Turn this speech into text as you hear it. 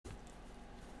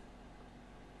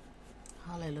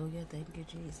Hallelujah. Thank you,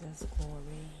 Jesus.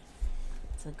 Glory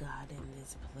to God in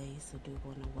this place. I do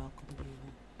want to welcome you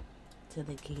to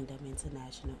the Kingdom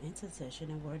International Intercession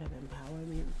and Word of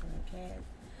Empowerment Podcast.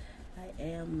 I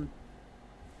am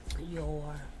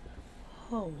your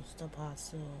host,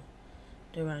 Apostle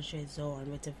Derashay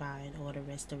Zorn with Divine Order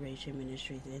Restoration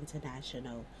Ministries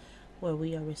International, where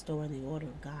we are restoring the order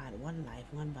of God, one life,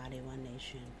 one body, one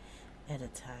nation at a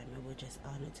time. And we're just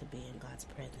honored to be in God's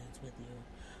presence with you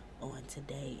on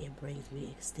today. It brings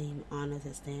me extreme honor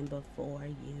to stand before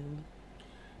you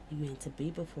and to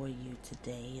be before you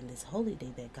today in this holy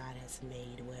day that God has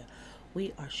made, where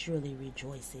we are surely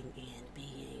rejoicing and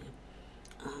being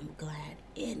glad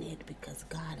in it, because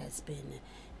God has been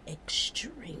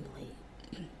extremely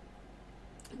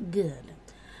good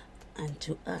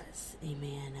unto us.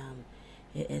 Amen.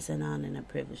 It is an honor and a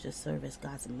privilege to serve as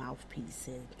God's mouthpiece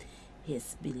in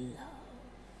His beloved,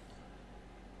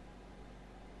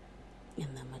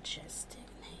 in the majestic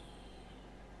name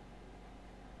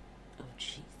of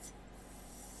Jesus.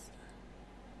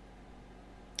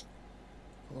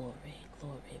 Glory,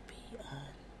 glory be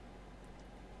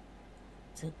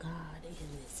unto God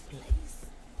in this place.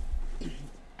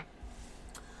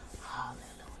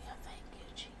 Hallelujah. Thank you,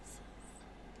 Jesus.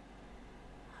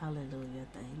 Hallelujah.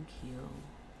 Thank you,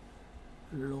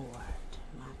 Lord,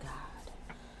 my God.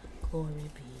 Glory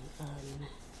be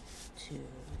unto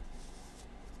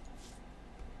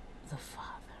the Father.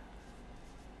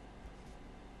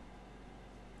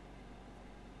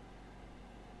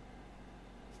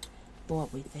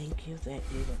 Lord, we thank you that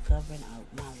you will govern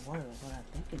my words. Lord, I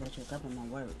thank you that you govern my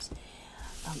words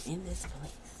in this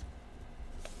place.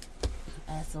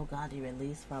 As, oh God, you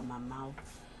release from my mouth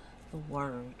the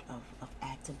word of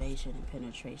activation and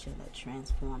penetration that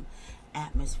transform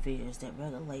atmospheres, that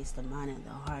regulates the mind and the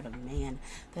heart of man,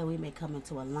 that we may come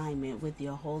into alignment with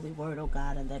your holy word, oh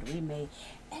God, and that we may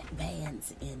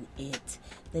advance in it,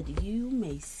 that you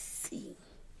may see.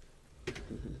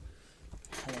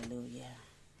 Hallelujah.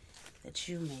 That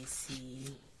you may see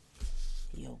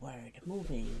your word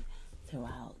moving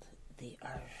throughout the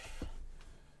earth,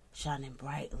 shining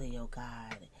brightly, oh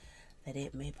God, that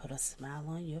it may put a smile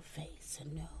on your face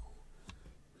and know,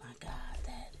 my God,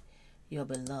 that your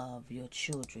beloved, your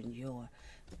children, your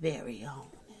very own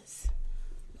is,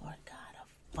 Lord God, of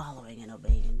following and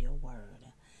obeying your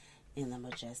word. In the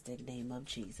majestic name of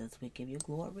Jesus, we give you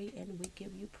glory and we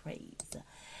give you praise.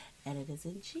 And it is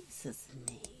in Jesus'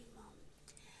 name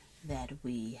that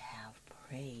we have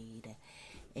prayed.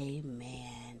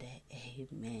 Amen,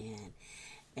 amen,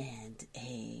 and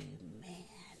amen.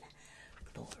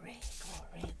 Glory,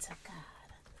 glory to God.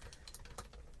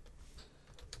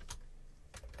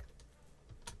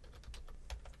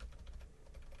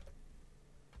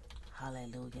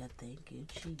 Hallelujah. Thank you,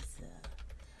 Jesus.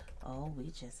 Oh,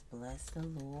 we just bless the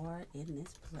Lord in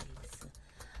this place.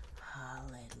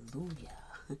 Hallelujah.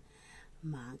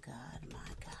 My God,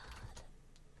 my God.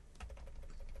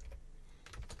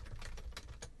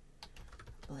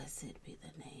 Blessed be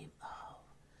the name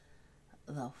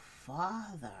of the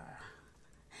Father.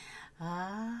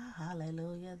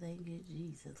 Hallelujah. Thank you,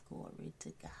 Jesus. Glory to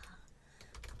God.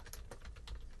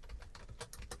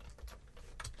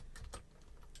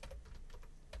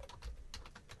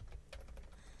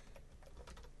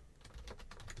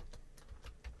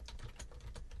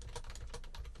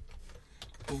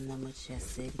 In the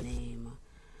majestic name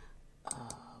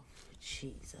of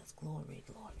Jesus. Glory,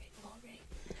 glory, glory.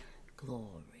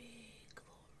 Glory,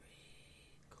 glory,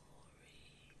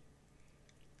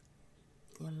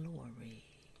 glory. Glory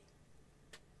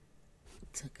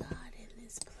to God in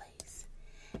this place.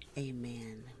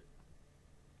 Amen.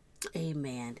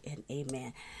 Amen and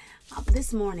amen.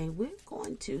 This morning we're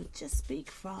going to just speak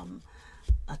from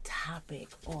a topic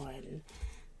on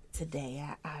today.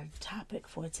 Our topic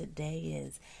for today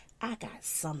is, I got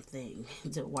something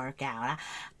to work out.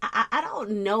 I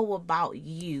don't know about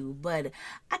you, but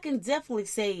I can definitely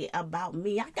say about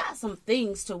me, I got some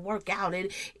things to work out.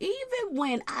 And even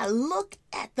when I look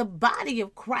at the body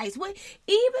of Christ,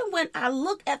 even when I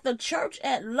look at the church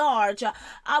at large,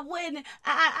 when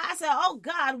I say, oh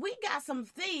God, we got some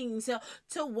things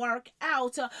to work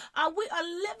out. We are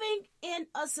living in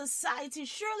a society,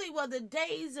 surely where the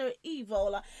days are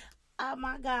evil. Oh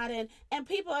my God, and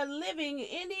people are living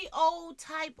any old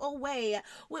type of way.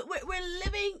 We're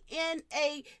living in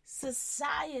a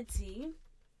society,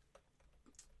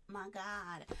 my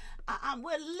God.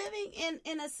 We're living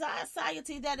in a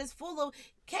society that is full of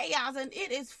chaos and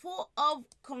it is full of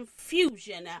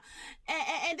confusion.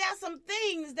 And there's some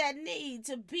things that need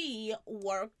to be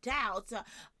worked out.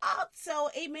 Also,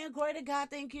 amen, glory to God,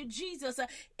 thank you, Jesus.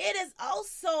 It is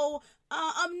also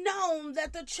known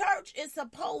that the church is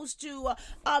supposed to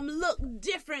look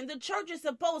different. The church is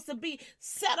supposed to be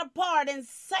set apart and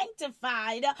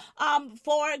sanctified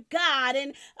for God.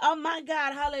 And oh my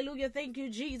God, hallelujah, thank you,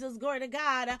 Jesus, glory to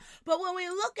God. But when we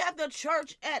look at the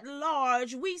church at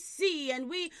large, we see and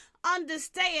we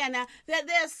understand that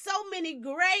there's so many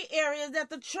gray areas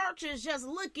that the church is just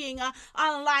looking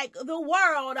like the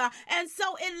world. And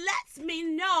so it lets me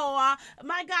know,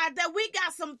 my God, that we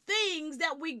got some things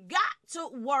that we got to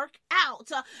work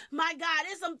out. My God,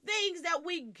 there's some things that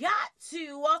we got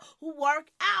to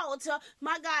work out.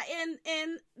 My God,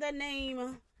 in the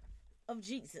name of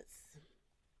Jesus.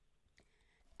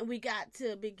 And we got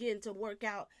to begin to work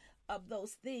out of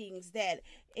those things that,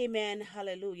 amen,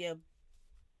 hallelujah,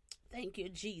 thank you,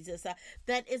 Jesus,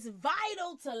 that is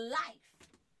vital to life,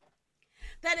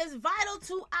 that is vital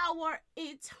to our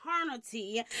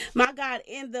eternity. My God,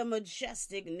 in the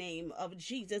majestic name of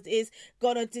Jesus, is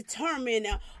going to determine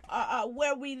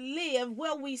where we live,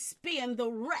 where we spend the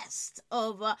rest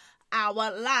of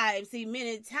our lives. See,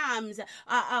 many times,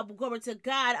 glory to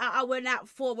God, we're not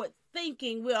forward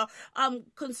thinking. We're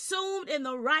consumed in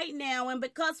the right now, and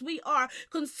because we are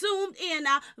consumed in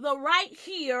the right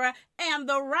here and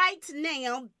the right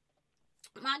now,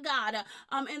 my God,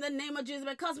 in the name of Jesus,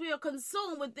 because we are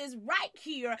consumed with this right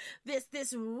here,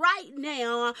 this right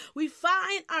now, we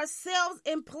find ourselves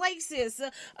in places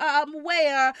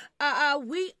where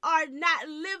we are not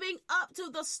living up to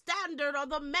the standard or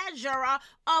the measure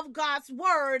of God's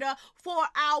word for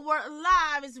our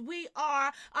lives. We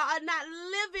are not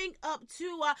living up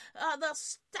to the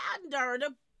standard.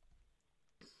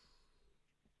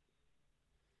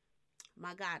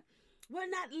 My God, we're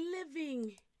not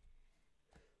living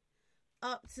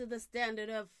up to the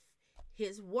standard of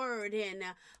his word, and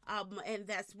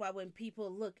that's why when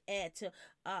people look at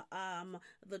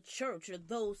the church or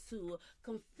those who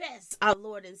confess our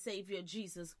Lord and Savior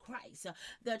Jesus Christ,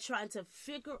 they're trying to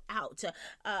figure out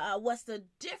what's the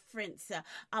difference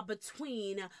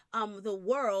between the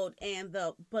world and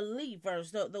the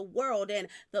believers, the world and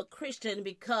the Christian,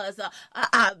 because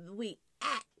we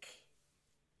act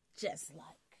just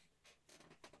like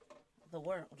the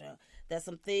world. There's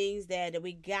some things that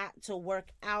we got to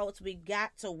work out. We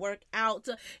got to work out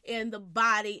in the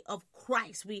body of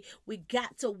Christ. We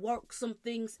got to work some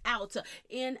things out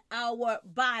in our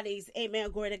bodies.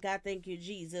 Amen. Glory to God. Thank you,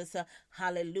 Jesus.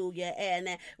 Hallelujah.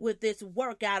 And with this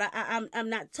workout, I'm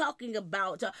not talking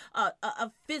about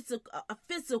a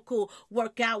physical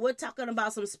workout. We're talking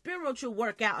about some spiritual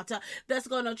workout that's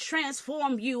going to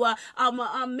transform you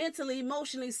mentally,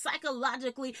 emotionally,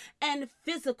 psychologically, and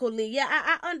physically. Yeah,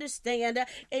 I understand.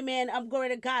 Amen. Glory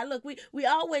to God. Look, we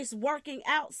always working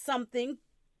out something.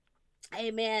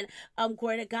 Amen.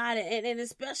 Glory to God. And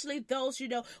especially those,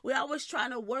 we're always trying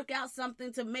to work out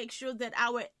something to make sure that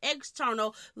our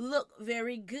external look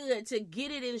very good, to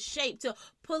get it in shape, to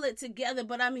pull it together.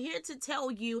 But I'm here to tell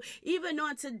you, even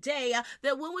on today,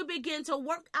 that when we begin to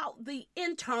work out the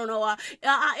internal,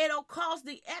 it'll cause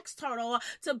the external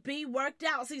to be worked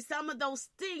out. See, some of those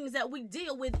things that we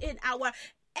deal with in our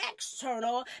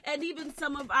external, and even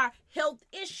some of our health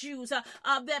issues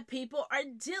that people are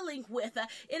dealing with,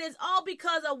 it is all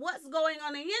because of what's going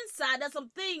on the inside. There's some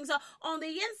things on the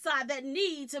inside that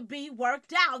need to be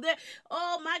worked out.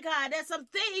 Oh my God, there's some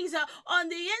things on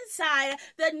the inside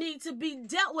that need to be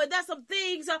dealt with. There's some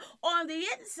things on the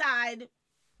inside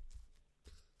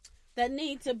that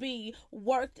need to be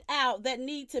worked out, that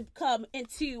need to come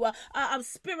into a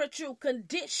spiritual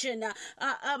condition,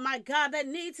 my God, that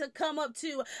need to come up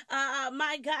to,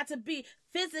 my God, to be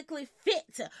physically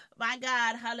fit, my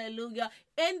God, hallelujah,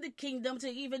 in the kingdom to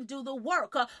even do the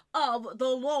work of the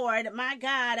Lord, my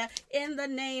God, in the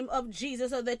name of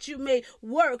Jesus, so that you may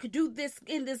do this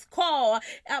in this call,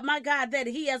 my God, that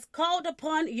he has called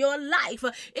upon your life.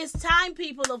 It's time,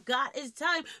 people of God. It's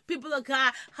time, people of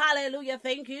God. Hallelujah.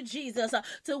 Thank you, Jesus,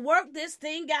 to work this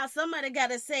thing out. Somebody got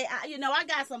to say, I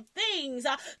got some things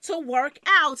to work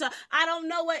out. I don't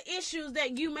know what issues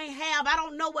that you may have. I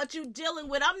don't know what you're dealing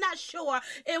with. I'm not sure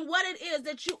in what it is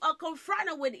that you are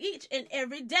confronted with each and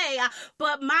every day.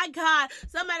 But my God,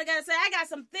 somebody got to say, I got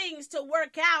some things to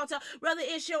work out, whether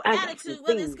it's your attitude,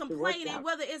 whether it's complaining,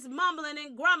 whether it's mumbling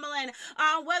and grumbling,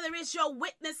 whether it's your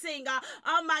witnessing,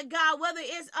 oh my God, whether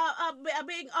it's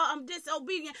being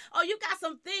disobedient. Oh, you got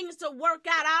some things to work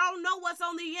out. I don't know what's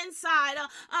on the inside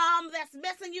that's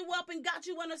messing you up and got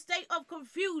you in a state of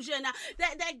confusion,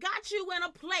 that got you in a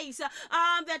place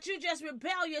that you just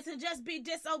rebellious and just be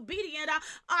disobedient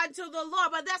unto the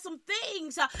Lord. But there's some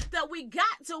things that we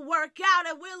got to work out,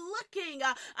 and we're looking,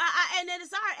 and it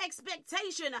is our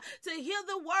expectation to hear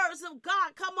the words of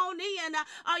God. Come on in.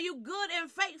 Are you good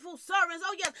and faithful servants?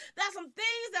 Oh yes, there's some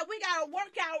things that we got to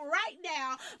work out right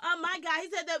now. My God, he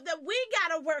said that we got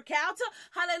to work out.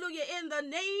 Hallelujah. In the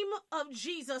name of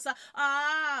Jesus.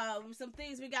 Some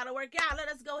things we got to work out. Let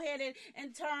us go ahead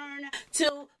and turn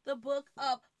to the book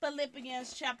of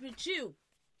Philippians chapter 2.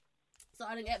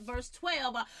 Starting at verse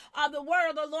 12, the word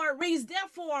of the Lord reads,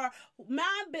 therefore,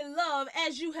 my beloved,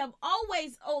 as you have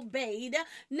always obeyed,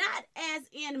 not as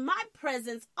in my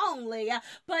presence only,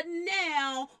 but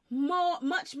now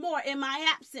much more in my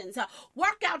absence.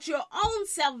 Work out your own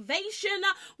salvation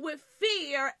with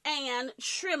fear and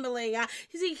trembling.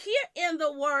 See, here in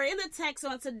the word, in the text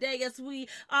on today, as we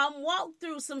walk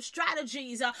through some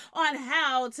strategies on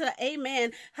how to,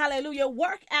 amen, hallelujah,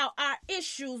 work out our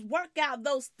issues, work out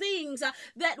those things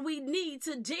that we need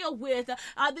to deal with.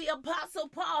 The Apostle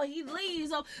Paul, he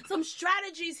leaves some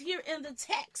strategies here in the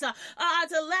text to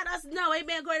let us know,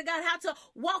 amen, glory to God, how to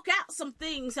walk out some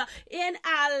things in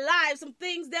our lives, some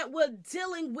things that we're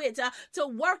dealing with, to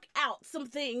work out some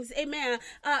things, amen,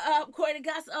 according to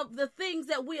God, of the things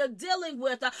that we are dealing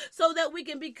with, so that we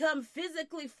can become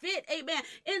physically fit, amen,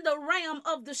 in the realm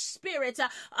of the spirit,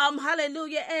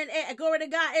 hallelujah, and glory to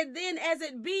God, and then as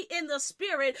it be in the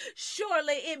spirit,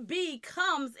 surely it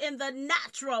becomes in the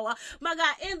natural, my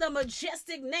God, in the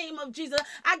majestic name of Jesus.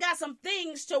 I got some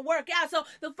things to work out. So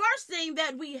the first thing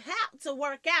that we have to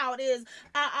work out is,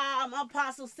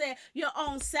 Apostle said, your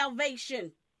own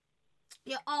salvation.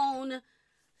 Your own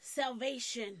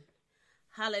salvation.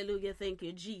 Hallelujah. Thank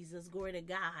you, Jesus. Glory to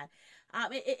God.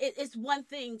 It's one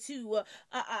thing to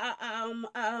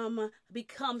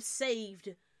become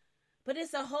saved, but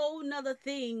it's a whole nother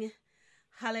thing.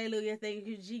 Hallelujah. Thank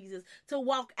you, Jesus. To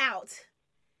walk out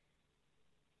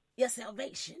your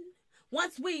salvation.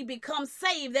 Once we become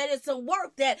saved, there is some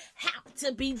work that have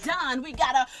to be done. We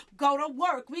got to go to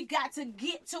work. We got to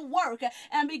get to work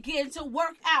and begin to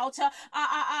work out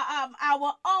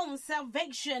our own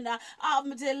salvation,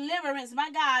 deliverance, my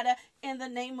God, in the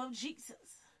name of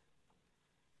Jesus.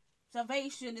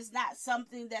 Salvation is not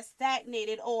something that's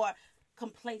stagnated or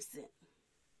complacent.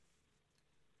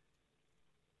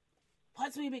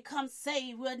 Once we become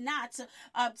saved, we're not to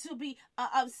be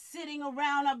sitting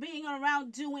around or being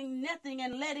around doing nothing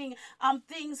and letting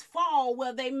things fall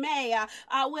where they may.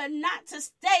 We're not to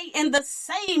stay in the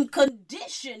same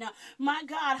condition. My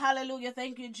God, hallelujah.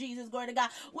 Thank you, Jesus. Glory to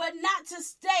God. We're not to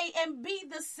stay and be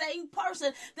the same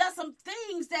person. There's some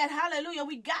things that, hallelujah,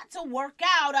 we got to work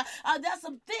out. There's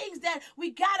some things that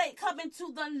we got to come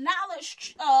into the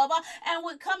knowledge of. And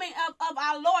we're coming of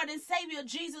our Lord and Savior,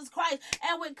 Jesus Christ.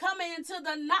 And we're coming into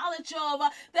the knowledge of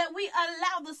that we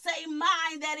allow the same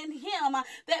mind that in him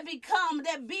that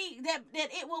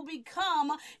it will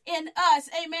become in us.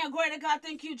 Amen. Glory to God.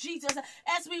 Thank you, Jesus.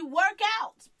 As we work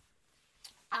out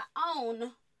our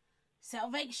own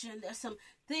salvation, there's some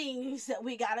things that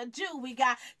we got to do. We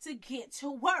got to get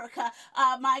to work.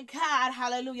 My God.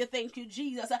 Hallelujah. Thank you,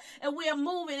 Jesus. And we are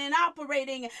moving and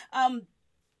operating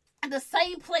the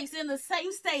same place, in the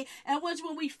same state in which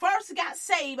when we first got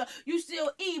saved, you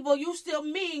still evil, you still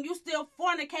mean, you still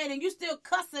fornicating, you still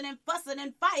cussing and fussing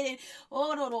and fighting.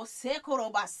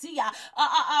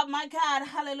 My God,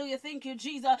 hallelujah, thank you,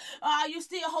 Jesus. You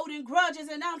still holding grudges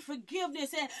and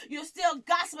unforgiveness, and you're still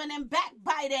gossiping and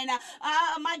backbiting.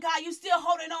 My God, you still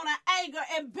holding on to anger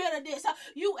and bitterness.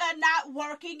 You are not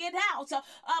working it out.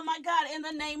 My God, in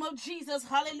the name of Jesus,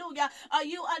 hallelujah.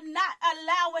 You are not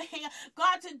allowing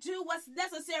God to do what's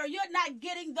necessary. You're not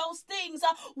getting those things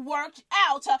worked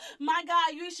out. My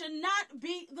God, you should not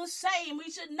be the same. We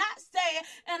should not stay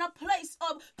in a place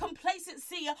of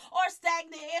complacency or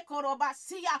stagnation.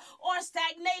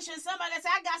 Somebody says,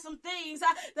 I got some things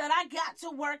that I got to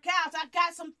work out. I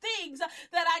got some things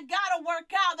that I got to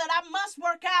work out, that I must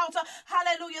work out.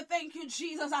 Hallelujah. Thank you,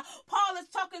 Jesus. Paul is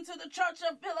talking to the church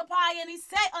of Philippi, and he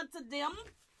said unto them,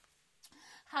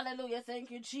 Hallelujah.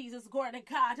 Thank you, Jesus. Glory to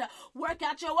God. Work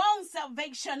out your own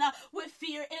salvation with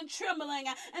fear and trembling.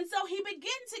 And so he began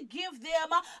to give them,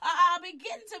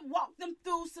 begin to walk them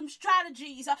through some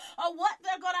strategies of what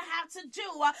they're going to have to do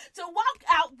to walk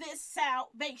out this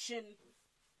salvation.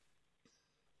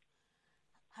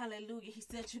 Hallelujah. He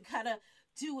said you got to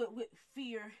do it with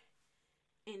fear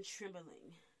and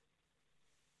trembling.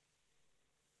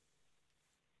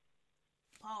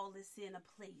 Paul is in a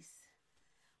place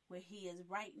where he is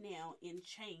right now in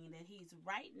chain, and he's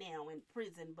right now in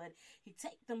prison, but he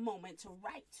take the moment to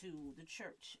write to the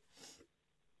church.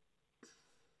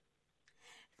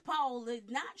 Paul is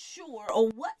not sure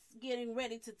of what's getting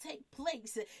ready to take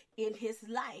place in his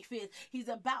life. He's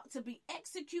about to be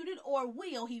executed, or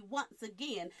will he once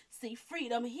again see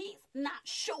freedom? He's not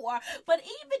sure. But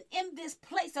even in this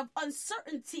place of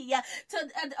uncertainty,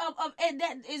 and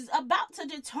that is about to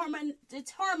determine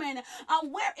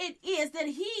where it is that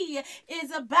he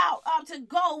is about to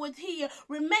go with he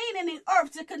remaining in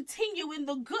earth to continue in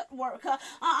the good work,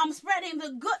 spreading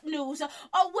the good news,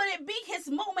 or would it be his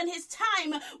moment, his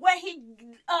time, where he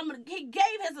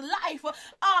gave his life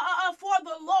for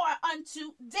the Lord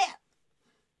unto death?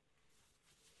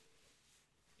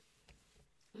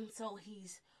 And so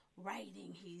he's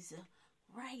writing,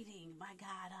 my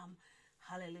God,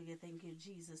 hallelujah, thank you,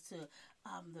 Jesus, to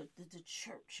the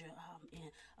church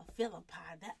in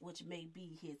Philippi, that which may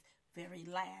be his very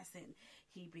last, and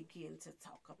he began to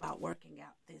talk about working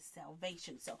out this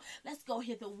salvation. So let's go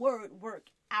here. The word work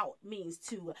out means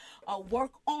to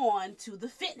work on to the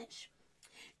finish.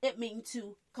 It means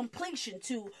to completion,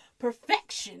 to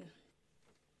perfection.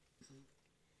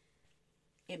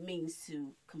 It means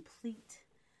to complete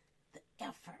the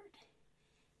effort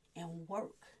and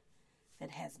work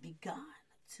that has begun,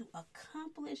 to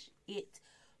accomplish it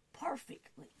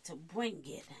perfectly, to bring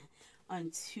it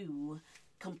unto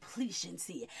completion.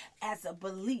 See, as a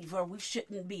believer, we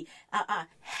shouldn't be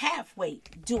halfway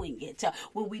doing it.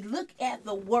 When we look at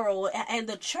the world and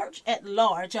the church at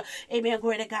large, amen,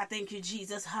 glory to God, thank you,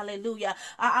 Jesus, hallelujah,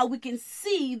 we can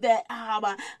see that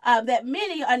that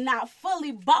many are not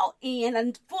fully bought in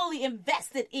and fully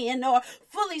invested in or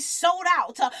fully sold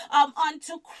out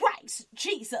unto Christ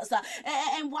Jesus.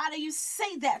 And why do you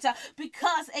say that?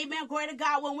 Because, amen, glory to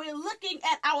God, when we're looking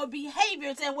at our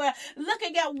behaviors and we're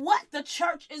looking at what the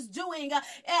church is doing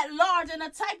at large and the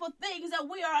type of things that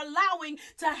we are allowing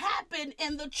to happen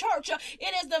in the church,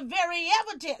 it is the very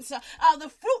evidence. The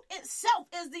fruit itself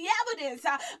is the evidence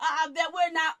that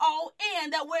we're not all in,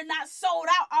 that we're not sold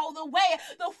out all the way.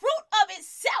 The fruit of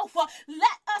itself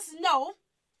let us know,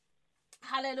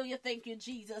 hallelujah, thank you,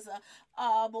 Jesus,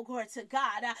 glory to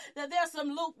God, that there's some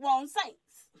lukewarm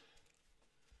saints.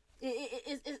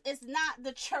 It's not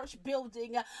the church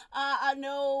building.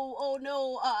 No,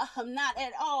 not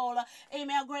at all.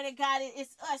 Amen. Glory to God.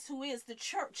 It's us who is the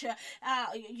church.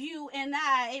 You and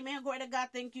I. Amen. Glory to God.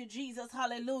 Thank you, Jesus.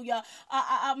 Hallelujah.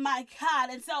 My God.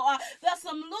 And so there's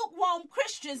some lukewarm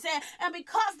Christians, and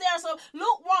because there's some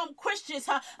lukewarm Christians,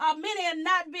 many are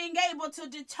not being able to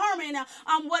determine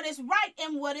what is right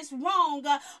and what is wrong.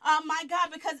 My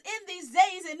God, because in these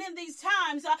days and in these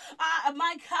times,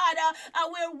 my God,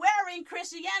 we're wearing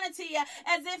Christianity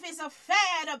as if it's a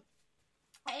fad.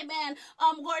 Amen.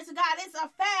 Glory to God. It's a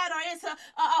fad, or it's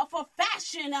for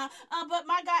fashion. But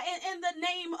my God, in the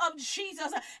name of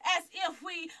Jesus, as if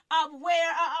we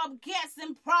wear Guess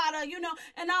and Prada,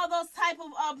 and all those type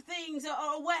of things,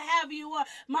 or what have you.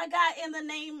 My God, in the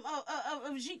name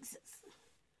of Jesus.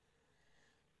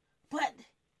 But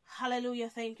hallelujah,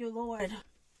 thank you, Lord.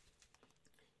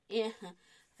 Yeah.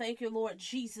 Thank you, Lord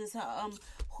Jesus,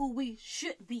 who we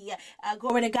should be.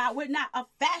 Glory to God. We're not a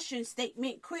fashion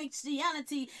statement.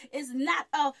 Christianity is not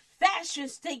a fashion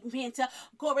statement.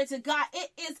 Glory to God.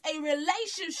 It is a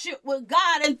relationship with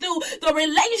God, and through the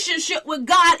relationship with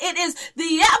God, it is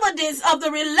the evidence of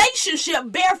the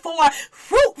relationship bear forth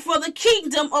fruit for the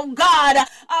kingdom of God.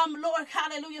 Lord,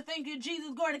 hallelujah. Thank you,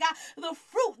 Jesus. Glory to God. The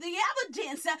fruit, the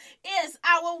evidence is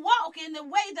our walk, in the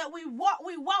way that we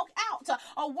walk out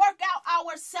or work out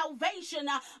our salvation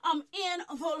in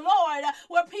the Lord,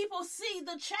 where people see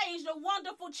the change, the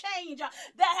wonderful change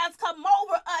that has come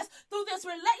over us through this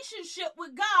relationship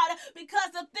with God,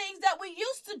 because the things that we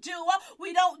used to do,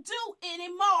 we don't do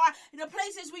anymore. The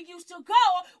places we used to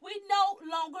go, we no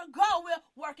longer go. We're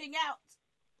working out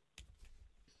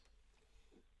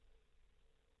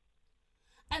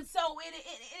And so it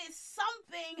is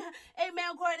something,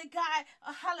 amen, glory to God,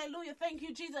 hallelujah, thank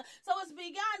you, Jesus. So it's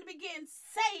begin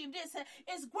saved,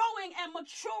 it's growing and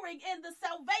maturing in the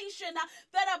salvation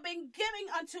that have been given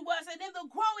unto us, and in the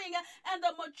growing and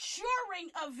the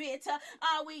maturing of it,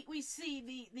 we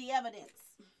see the evidence.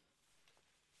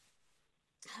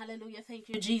 Hallelujah. Thank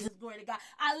you, Jesus. Glory to God.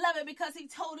 I love it because he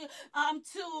told it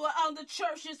to the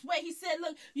church this way. He said,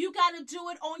 look, you got to do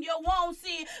it on your own.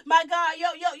 See, my God,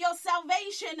 your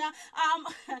salvation.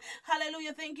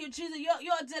 Hallelujah. Thank you, Jesus.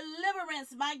 Your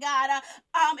deliverance, my God.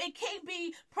 It can't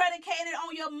be predicated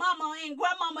on your mama and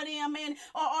grandmama them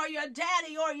or your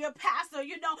daddy or your pastor,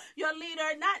 your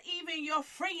leader, not even your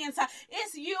friends.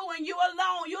 It's you and you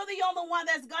alone. You're the only one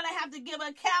that's going to have to give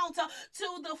account to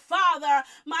the Father.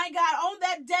 My God, on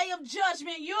that day of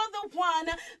judgment, you're the one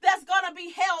that's going to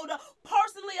be held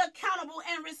personally accountable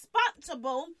and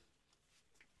responsible.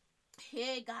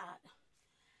 Hey, God.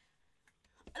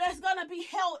 That's going to be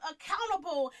held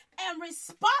accountable and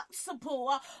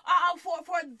responsible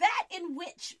for that in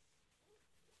which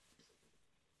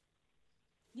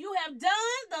you have done,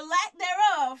 the lack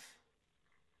thereof,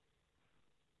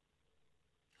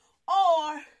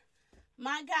 or,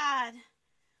 my God,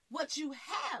 what you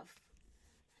have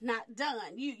not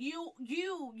done. You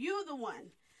the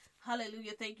one.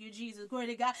 Hallelujah. Thank you, Jesus. Glory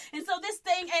to God. And so this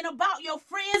thing ain't about your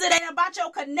friends. It ain't about your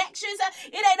connections.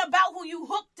 It ain't about who you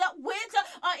hooked up with.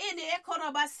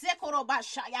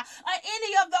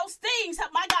 Any of those things.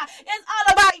 My God. It's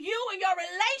all about you and your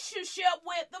relationship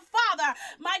with the Father.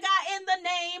 My God, in the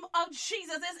name of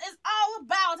Jesus. It's all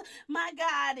about, my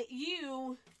God,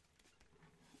 you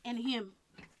and Him.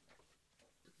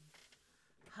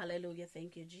 Hallelujah.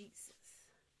 Thank you, Jesus.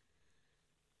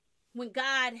 When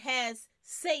God has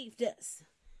saved us,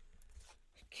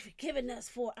 given us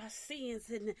for our sins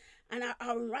and our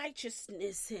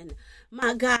unrighteousness, and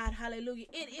my God, hallelujah,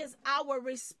 it is our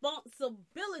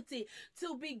responsibility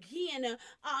to begin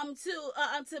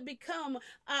to become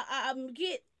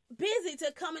get busy,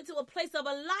 to come into a place of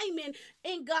alignment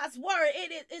in God's word.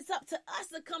 It's up to us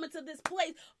to come into this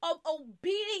place of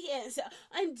obedience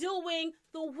and doing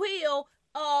the will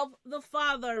of the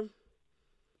Father.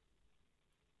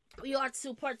 We are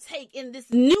to partake in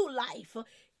this new life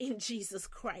in Jesus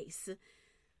Christ.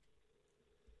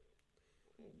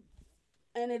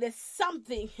 And it is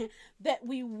something that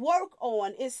we work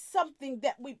on. It's something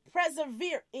that we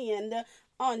persevere in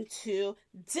unto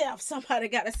death. Somebody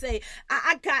got to say,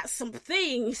 I got some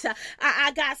things.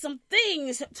 I got some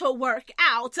things to work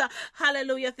out.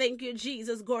 Hallelujah. Thank you,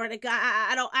 Jesus. Glory to God.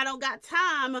 I don't got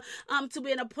time to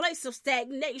be in a place of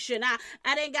stagnation. I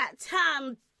didn't got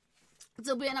time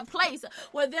to be in a place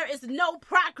where there is no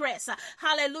progress.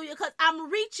 Hallelujah. Because I'm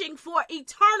reaching for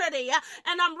eternity,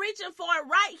 and I'm reaching for it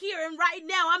right here and right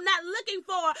now. I'm not looking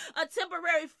for a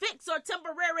temporary fix or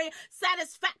temporary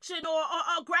satisfaction or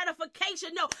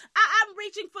gratification. No, I'm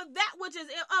reaching for that which is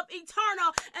of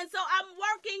eternal. And so I'm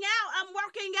working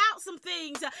out some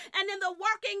things. And in the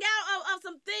working out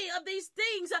of these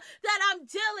things that I'm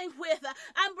dealing with,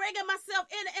 I'm bringing myself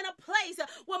in a place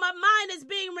where my mind is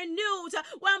being renewed,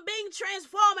 where I'm being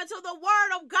transformed into the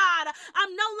word of God.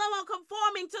 I'm no longer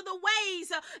conforming to the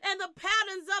ways and the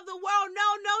patterns of the world. No.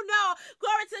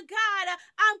 Glory to God.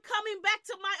 I'm coming back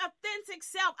to my authentic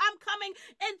self. I'm coming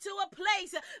into a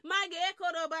place, my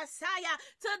Messiah,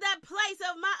 to that place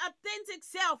of my authentic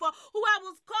self, who I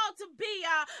was called to be.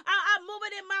 I'm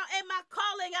moving in my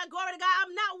calling. Glory to God.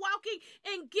 I'm not walking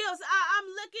in gifts. I'm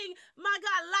looking, my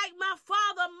God, like my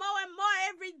Father more and more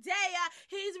every day.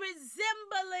 He's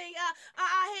resembling.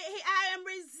 I am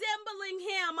resembling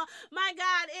Him, my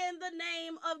God, in the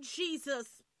name of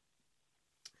Jesus.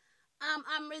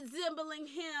 I'm resembling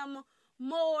Him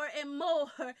more and more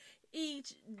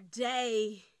each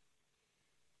day.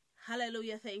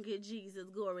 Hallelujah. Thank you, Jesus.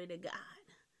 Glory to God.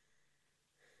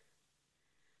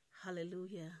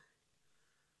 Hallelujah.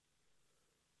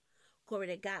 Glory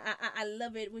to God. I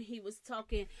love it when he was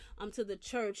talking to the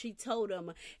church. He told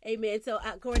them, amen. So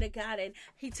glory to God. And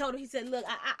he told him, he said, look,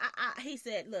 he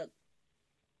said, look.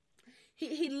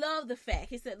 He loved the fact.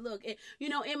 He said, look,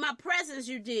 in my presence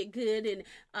you did good. And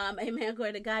amen,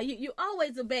 glory to God. You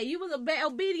always obey. You was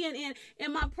obedient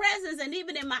in my presence, and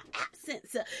even in my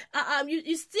absence.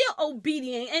 You still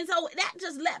obedient. And so that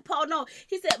just let Paul know.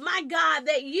 He said, my God,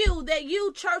 that you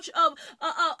church of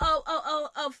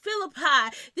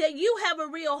Philippi, that you have a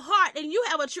real heart and you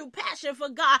have a true passion for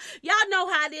God. Y'all know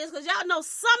how it is, because y'all know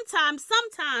sometimes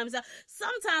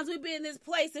we be in this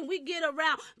place and we get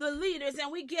around the leaders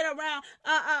and we get around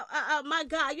my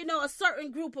God, a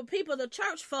certain group of people, the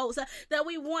church folks, that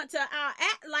we want to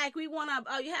act like we want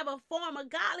to have a form of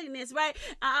godliness, right?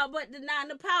 But denying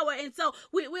the power. And so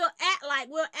we'll act like,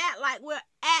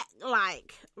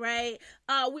 right?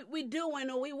 We doing,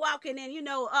 or we walking in,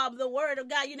 the word of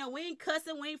God. We ain't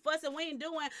cussing, we ain't fussing, we ain't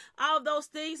doing all those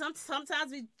things.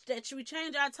 Sometimes we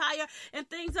change our attire and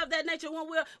things of that nature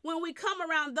when we come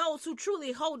around those who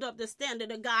truly hold up the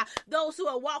standard of God, those who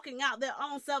are walking out their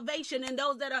own salvation, and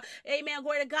those that are, amen,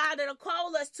 glory to God, that'll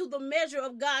call us to the measure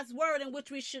of God's word in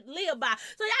which we should live by.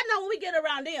 So y'all know when we get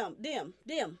around them.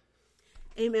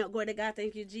 Amen. Glory to God.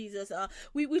 Thank you, Jesus.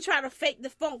 We try to fake the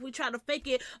funk. We try to fake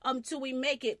it till we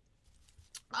make it.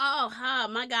 Oh,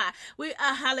 my God. We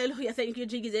hallelujah. Thank you,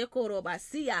 Jesus.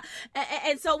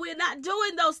 And so we're not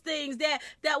doing those things that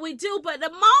we do, but the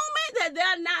moment that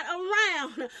they're not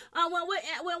around, when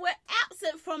we're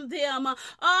absent from them,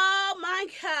 oh my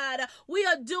God, we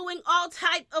are doing all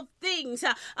type of things.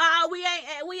 We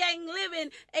ain't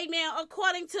living, amen,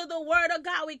 according to the word of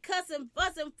God. We cussing,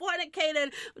 fussing,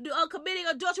 fornicating, committing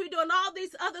adultery, doing all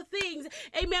these other things.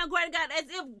 Amen. Glory to God, as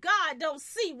if God don't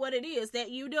see what it is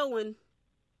that you doing.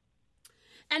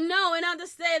 And know and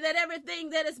understand that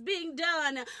everything that is being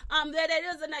done, that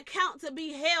it is an account to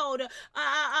be held.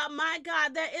 My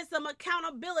God, there is some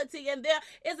accountability, and there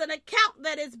is an account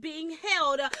that is being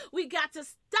held. We got to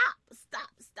stop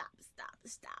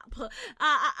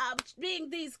being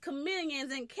these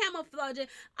chameleons and camouflaging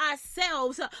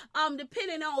ourselves,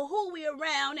 depending on who we're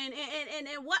around and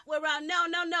what we're around.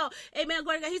 No. Amen.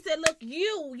 Glory to God. He said, look,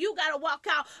 you got to walk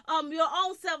out your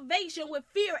own salvation with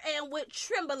fear and with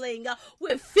trembling,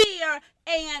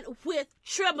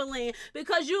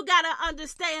 because you got to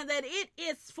understand that it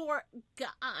is for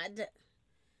God.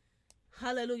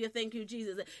 Hallelujah. Thank you,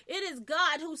 Jesus. It is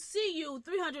God who see you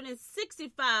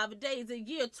 365 days a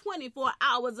year, 24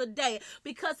 hours a day,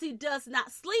 because he does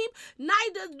not sleep,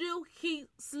 neither do he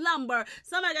slumber.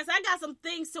 Somebody says, I got some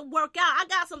things to work out.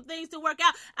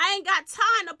 I ain't got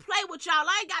time to play with y'all.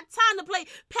 I ain't got time to play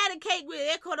patty cake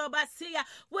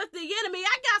with the enemy.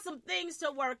 I got some things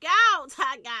to work out.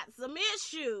 I got some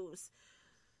issues.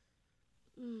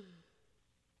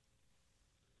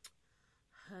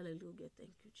 Hallelujah.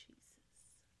 Thank you, Jesus.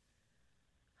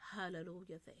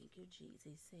 Hallelujah. Thank you, Jesus.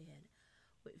 He said,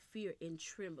 with fear and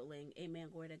trembling. Amen.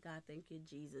 Glory to God. Thank you,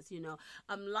 Jesus.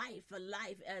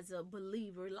 Life as a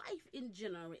believer, life in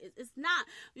general, it's not,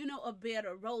 a bed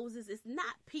of roses. It's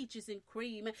not peaches and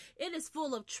cream. It is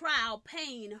full of trial,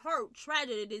 pain, hurt,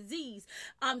 tragedy, disease,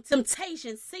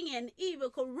 temptation, sin, evil,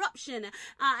 corruption,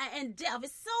 and death.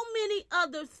 It's so many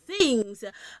other things,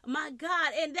 my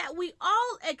God, and that we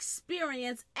all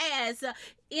experience as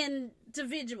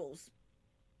individuals.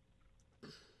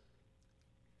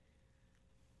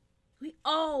 We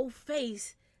all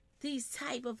face these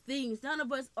type of things. None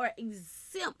of us are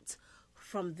exempt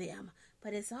from them.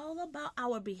 But it's all about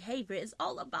our behavior. It's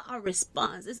all about our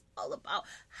response. It's all about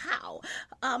how,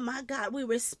 my God, we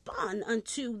respond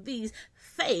unto these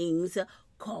things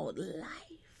called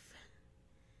life.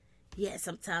 Yes,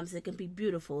 sometimes it can be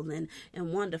beautiful and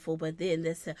wonderful, but then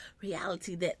there's a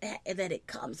reality that it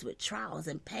comes with trials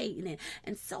and pain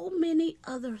and so many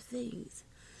other things.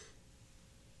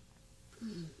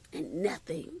 And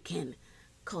nothing can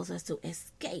cause us to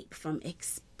escape from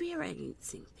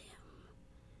experiencing them.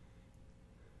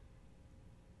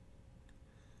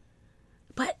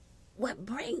 But what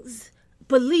brings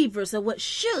believers, or what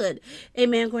should,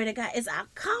 amen, glory to God, is our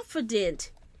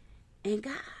confidence in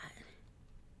God.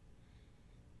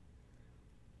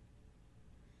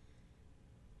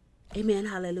 Amen,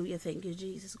 hallelujah, thank you,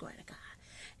 Jesus, glory to God.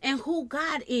 And who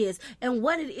God is and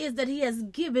what it is that he has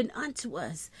given unto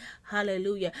us.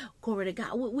 Hallelujah. Glory to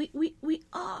God. We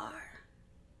are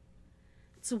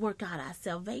to work out our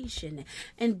salvation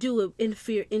and do it in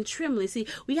fear and trembling. See,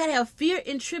 we got to have fear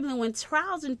and trembling when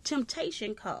trials and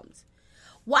temptation comes.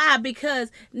 Why? Because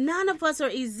none of us are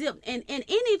exempt, and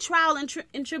any trial and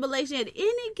tribulation at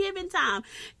any given time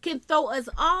can throw us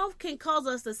off, can cause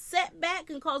us to set back,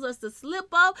 can cause us to slip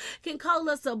up, can cause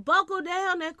us to buckle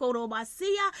down,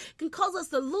 can cause us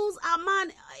to lose our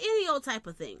mind, any old type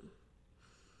of thing.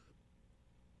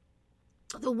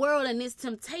 The world and its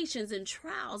temptations and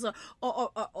trials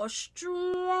are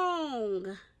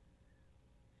strong.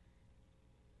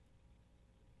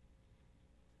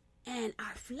 And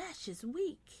our flesh is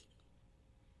weak.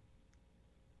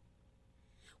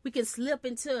 We can slip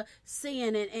into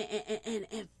sin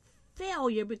and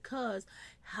failure because,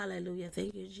 hallelujah,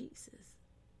 thank you, Jesus.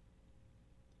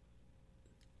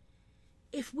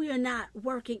 If we are not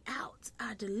working out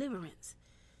our deliverance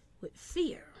with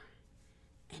fear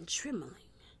and trembling,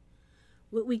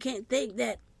 We can't think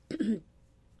that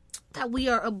that we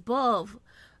are above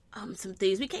some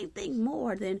things. We can't think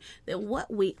more than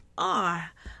what we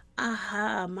are.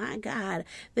 My God.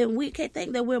 Then we can't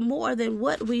think that we're more than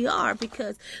what we are,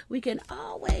 because we can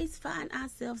always find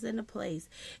ourselves in a place.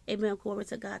 Amen. Glory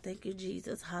to God. Thank you,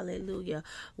 Jesus. Hallelujah.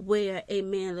 Where,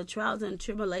 amen, the trials and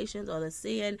tribulations or the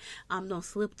sin don't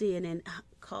slip in and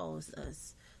cause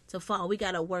us to fall. We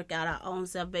got to work out our own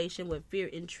salvation with fear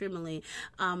and trembling,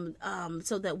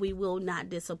 so that we will not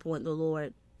disappoint the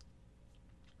Lord.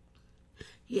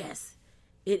 Yes,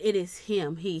 it is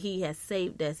Him. He has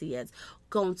saved us. He has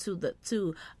gone through the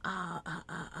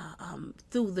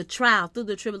trial, through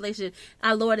the tribulation.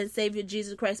 Our Lord and Savior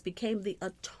Jesus Christ became the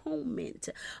atonement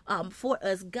for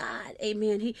us. God,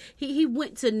 amen. He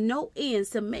went to no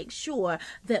ends to make sure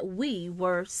that we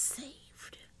were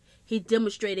saved. He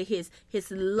demonstrated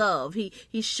his love.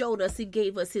 He showed us. He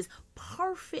gave us His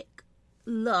perfect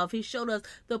love. He showed us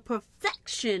the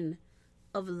perfection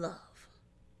of love.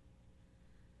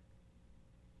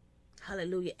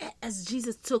 Hallelujah. As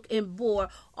Jesus took and bore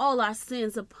all our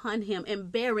sins upon Him,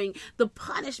 and bearing the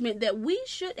punishment that we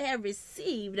should have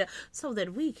received so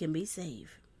that we can be saved.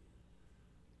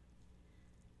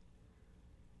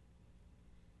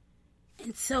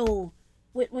 And so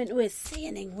when we're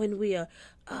sinning, when we are,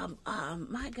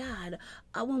 my God,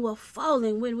 when we're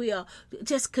falling, when we are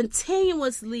just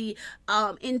continuously,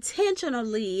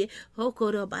 intentionally,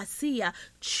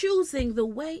 choosing the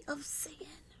way of sin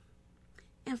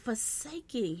and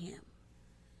forsaking Him,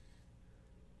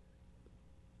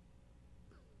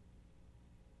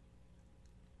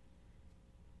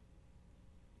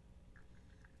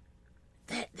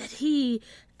 that He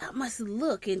must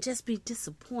look and just be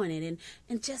disappointed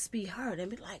and just be hurt and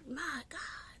be like, my God,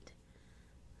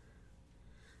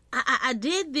 I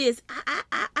did this.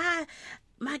 I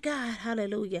my God,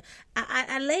 hallelujah.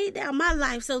 I laid down my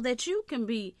life so that you can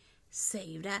be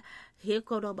saved. I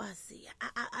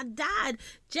died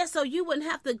just so you wouldn't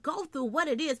have to go through what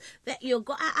it is that you're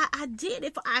going. I did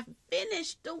it. I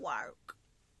finished the work.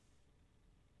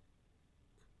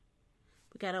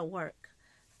 We got to work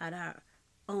at our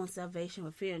own salvation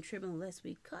with fear and trembling, lest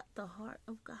we cut the heart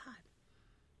of God.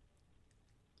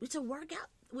 We to work out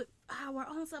with our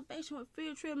own salvation with fear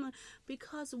and trembling,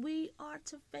 because we are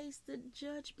to face the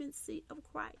judgment seat of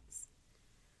Christ.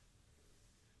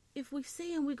 If we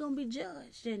sin, we're going to be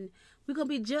judged, and we're going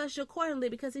to be judged accordingly,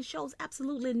 because He shows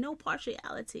absolutely no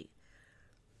partiality.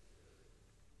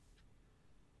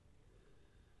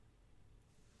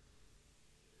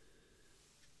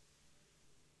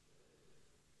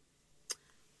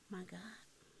 My God.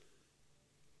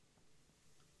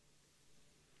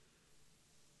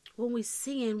 When we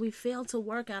sin, we fail to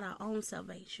work out our own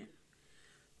salvation.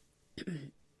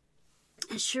 And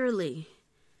surely,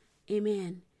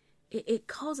 amen, it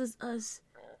causes us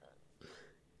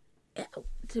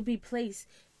to be placed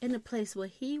in a place where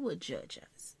He would judge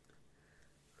us.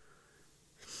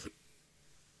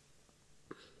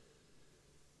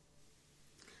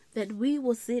 That we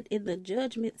will sit in the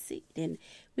judgment seat, and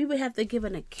we would have to give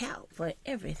an account for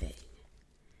everything.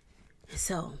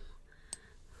 So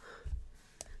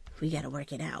we got to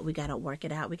work it out. We got to work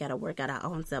it out. We got to work out our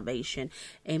own salvation.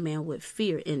 Amen. With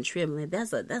fear and trembling.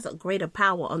 That's a greater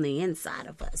power on the inside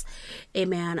of us.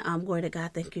 Amen. Glory to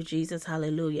God. Thank you, Jesus.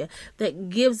 Hallelujah. That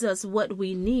gives us what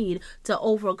we need to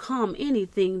overcome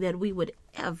anything that we would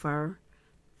ever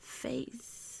face.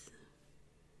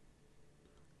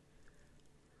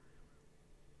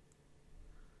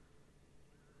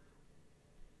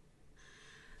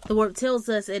 The word tells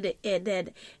us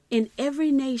that in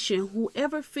every nation,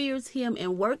 whoever fears Him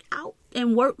and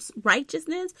works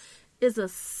righteousness is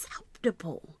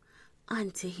acceptable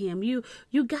unto Him. You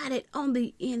got it on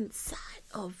the inside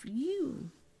of you.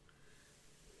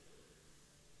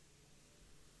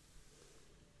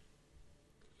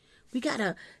 We got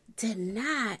to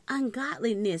deny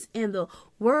ungodliness and the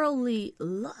worldly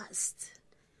lust,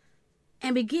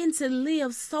 and begin to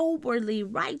live soberly,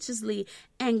 righteously,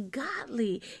 and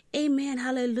godly. Amen.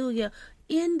 Hallelujah.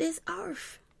 In this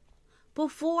earth,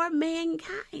 before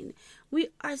mankind, we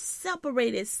are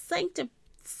separated,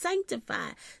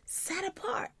 sanctified, set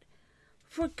apart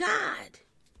for God.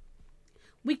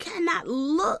 We cannot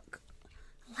look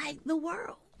like the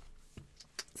world.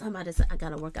 Somebody said, I got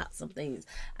to work out some things.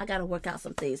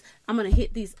 I'm going to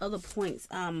hit these other points.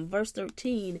 Verse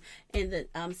 13 in the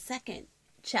second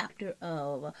chapter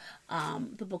of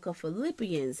the book of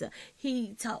Philippians,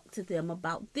 he talked to them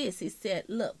about this. He said,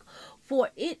 look, for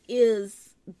it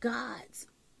is God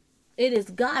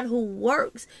who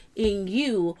works in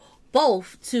you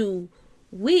both to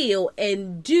will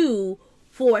and do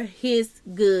for His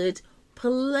good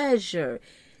pleasure.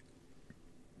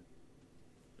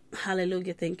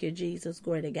 Hallelujah. Thank you, Jesus.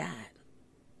 Glory to God.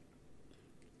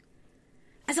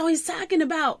 And so he's talking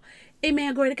about,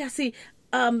 amen, glory to God. See,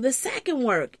 the second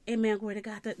work, amen, glory to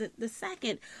God. The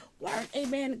second work,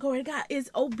 amen, glory to God, is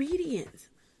obedience.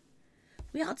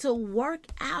 We ought to work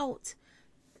out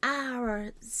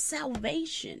our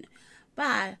salvation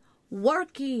by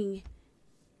working,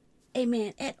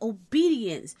 amen, at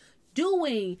obedience,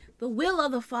 doing the will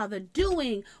of the Father,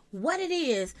 doing what it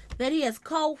is that he has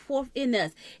called forth in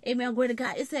us. Amen. Glory to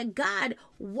God. It said God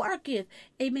worketh,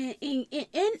 amen, in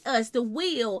us the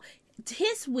will,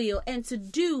 his will, and to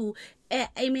do,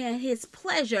 amen, his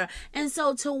pleasure. And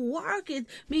so to work, it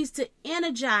means to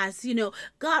energize,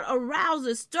 God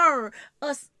arouses, stir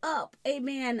us up.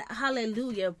 Amen.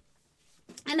 Hallelujah.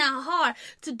 In our heart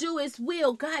to do his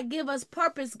will. God give us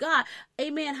purpose. God,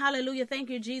 amen, hallelujah, thank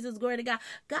you, Jesus, glory to God.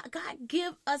 God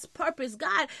give us purpose.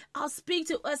 God, I'll speak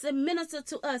to us and minister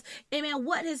to us, amen,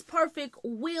 what his perfect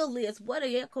will is. But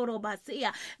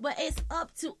it's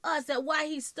up to us that why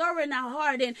he's stirring our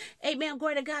heart, and amen,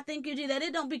 glory to God, thank you, Jesus, that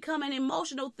it don't become an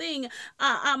emotional thing,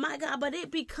 my God, but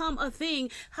it become a thing,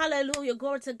 hallelujah,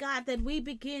 glory to God, that we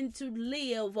begin to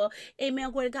live,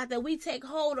 amen, glory to God, that we take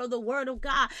hold of the word of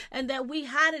God, and that we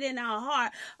hide it in our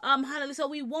heart, hallelujah, so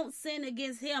we won't sin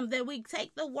against him, that we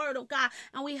take the word of God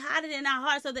and we hide it in our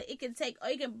heart so that it can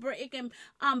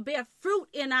bear fruit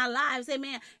in our lives,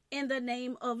 amen, in the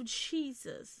name of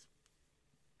Jesus.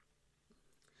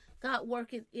 God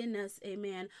worketh in us,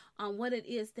 amen, on what it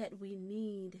is that we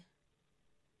need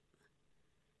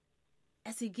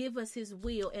as he give us his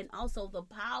will and also the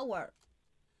power.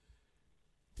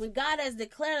 When God has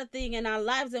declared a thing in our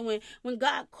lives, and when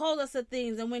God calls us to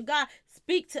things, and when God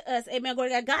speaks to us, amen, glory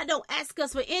to God, God don't ask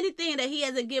us for anything that he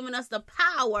hasn't given us the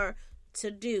power to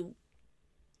do.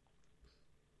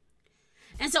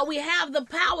 And so we have the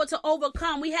power to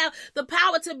overcome. We have the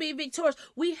power to be victorious.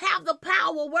 We have the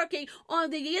power working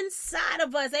on the inside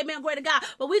of us. Amen. Glory to God.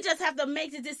 But we just have to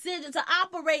make the decision to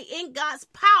operate in God's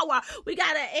power. We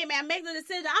got to, amen, make the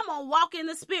decision. I'm going to walk in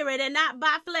the spirit and not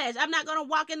by flesh. I'm not going to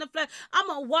walk in the flesh. I'm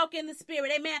going to walk in the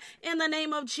spirit. Amen. In the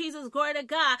name of Jesus. Glory to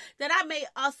God. That I may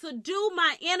subdue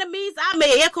my enemies. That I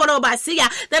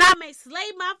may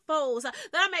slay my foes. That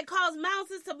I may cause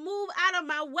mountains to move out of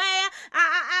my way.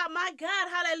 My God.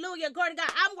 Hallelujah. Glory to God.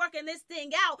 I'm working this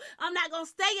thing out. I'm not going to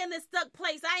stay in this stuck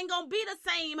place. I ain't going to be the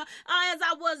same as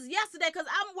I was yesterday, because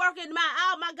I'm working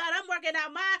I'm working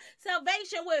out my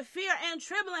salvation with fear and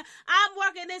trembling. I'm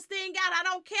working this thing out. I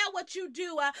don't care what you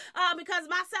do because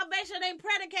my salvation ain't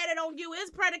predicated on you. It's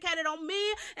predicated on me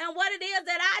and what it is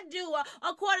that I do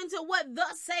according to what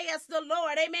thus saith the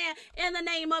Lord. Amen. In the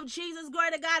name of Jesus.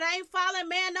 Glory to God. I ain't following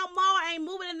man no more. I ain't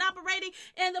moving and operating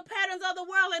in the patterns of the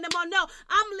world anymore. No,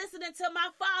 I'm listening to my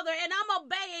Father, and I'm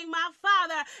obeying my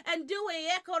Father and doing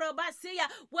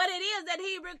what it is that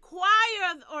he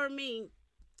requires of me.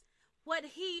 What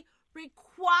he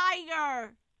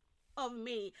requires of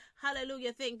me.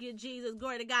 Hallelujah. Thank you, Jesus.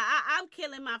 Glory to God. I'm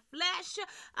killing my flesh.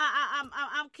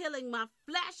 I'm killing my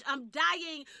flesh. I'm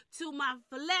dying to my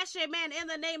flesh. Amen. In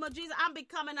the name of Jesus, I'm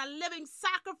becoming a living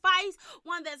sacrifice,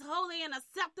 one that's holy and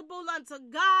acceptable unto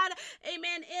God.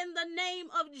 Amen. In the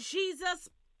name of Jesus.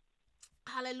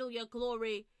 Hallelujah.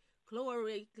 Glory.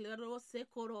 Glory. Glory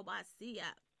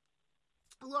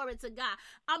to God.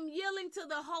 I'm yielding to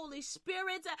the Holy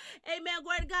Spirit. Amen.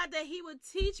 Glory to God, that he would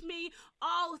teach me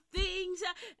all things,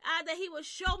 that he would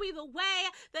show me the way,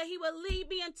 that he would lead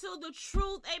me into the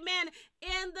truth. Amen.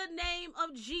 In the name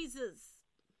of Jesus.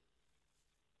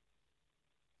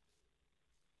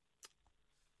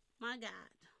 My God.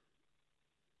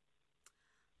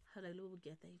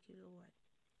 Hallelujah. Thank you, Lord.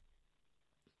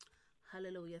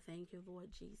 Hallelujah. Thank you,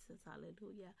 Lord Jesus.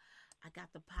 Hallelujah. I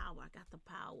got the power. I got the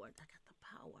power. I got the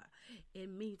power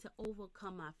in me to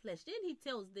overcome my flesh. Then he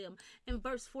tells them in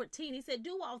verse 14, he said,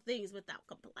 do all things without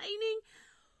complaining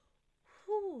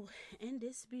and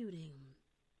disputing.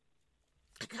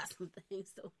 I got some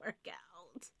things to work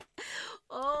out.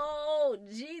 Oh,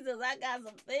 Jesus, I got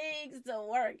some things to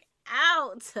work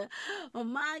out. Oh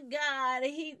my God.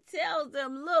 He tells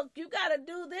them, look, you got to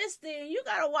do this thing. You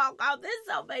got to walk out this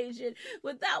salvation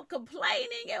without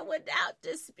complaining and without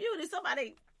disputing.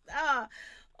 Somebody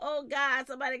Oh God,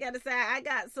 somebody got to say, I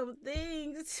got some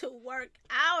things to work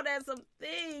out, and some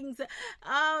things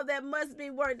that must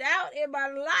be worked out in my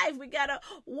life. We got to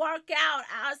work out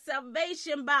our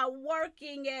salvation by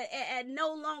working and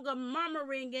no longer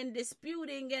murmuring and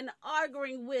disputing and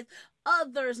arguing with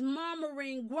others,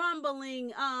 murmuring,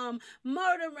 grumbling,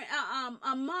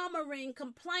 murmuring,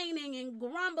 complaining, and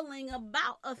grumbling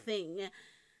about a thing.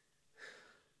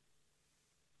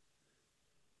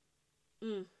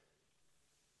 My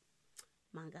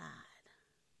God.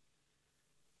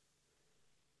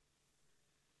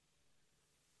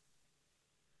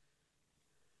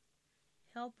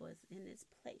 Help us in this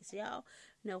place. Y'all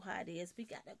know how it is. We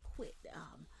got to quit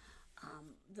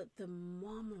the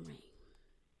murmuring.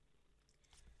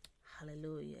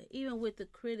 Hallelujah. Even with the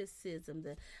criticism,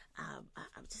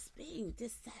 I'm just being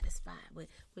dissatisfied with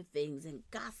things and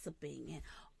gossiping and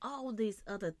all these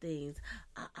other things.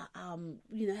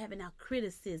 Having our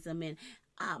criticism and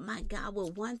my God, well,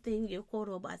 one thing you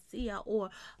or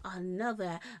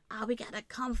another, we got to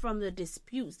come from the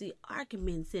disputes, the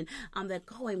arguments, and they're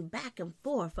going back and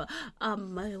forth. With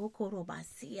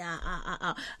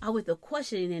the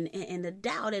questioning and the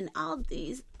doubt and all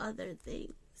these other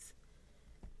things.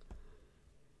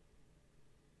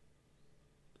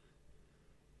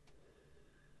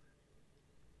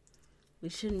 We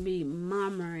shouldn't be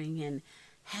murmuring and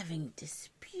having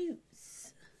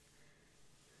disputes.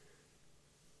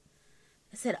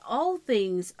 I said all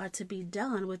things are to be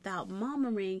done without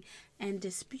murmuring and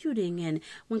disputing. And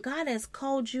when God has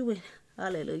called you, in,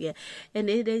 hallelujah, and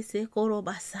they say, when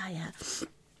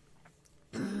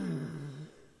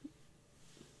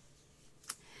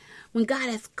God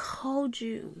has called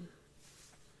you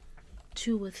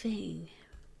to a thing,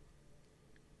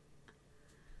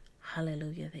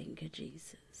 hallelujah, thank you,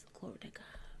 Jesus. Glory to God.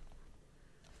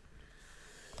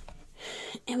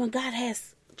 And when God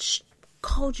has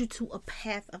called you to a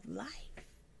path of life,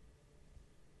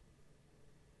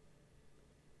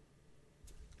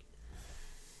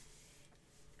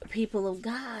 people of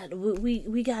God,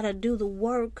 we got to do the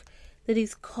work that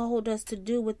He's called us to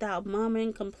do without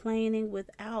murmuring, complaining,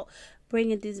 without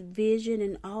bringing division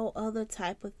and all other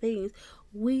type of things.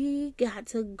 We got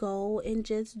to go and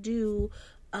just do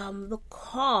the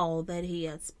call that He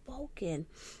has spoken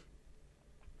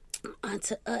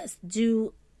unto us.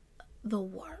 Do the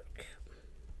work.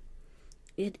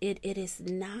 It's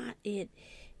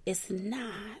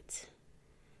not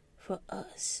for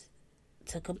us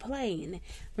to complain.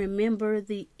 Remember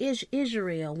the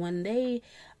Israel, when they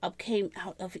came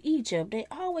out of Egypt, they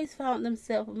always found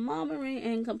themselves murmuring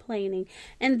and complaining,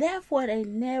 and therefore they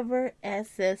never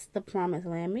accessed the promised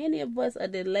land. Many of us are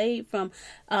delayed from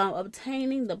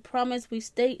obtaining the promise. We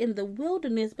stay in the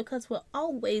wilderness because we're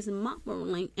always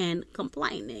murmuring and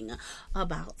complaining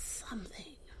about something.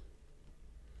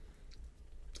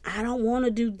 I don't want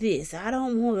to do this. I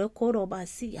don't want to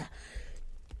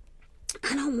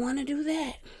I don't want to do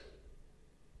that.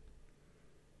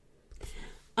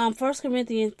 1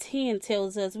 Corinthians 10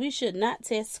 tells us we should not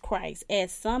test Christ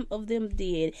as some of them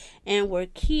did and were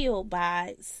killed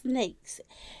by snakes.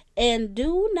 And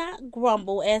do not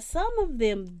grumble as some of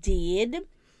them did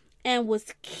and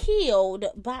was killed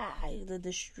by the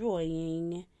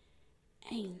destroying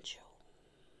angel.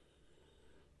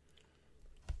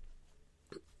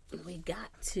 We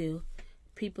got to,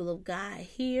 people of God,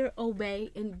 hear,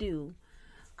 obey, and do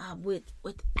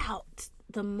without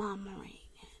the murmuring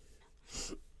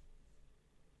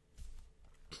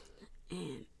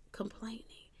and complaining.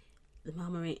 The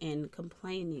murmuring and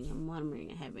complaining and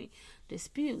murmuring and having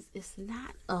disputes is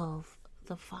not of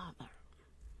the Father.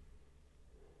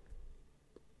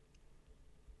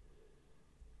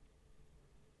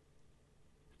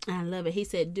 I love it. He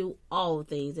said, do all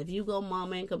things. If you go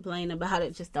murmur and complain about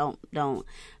it, just don't.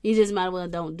 You just might as well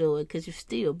don't do it, because you're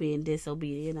still being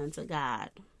disobedient unto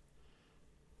God.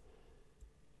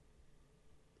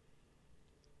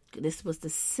 This was the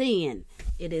sin.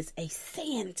 It is a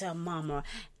sin to murmur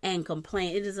and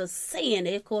complain. It is a sin.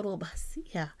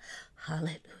 Hallelujah.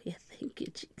 Thank you,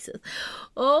 Jesus.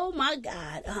 Oh, my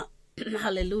God.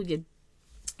 Hallelujah.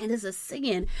 It is a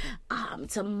sin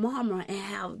to murmur and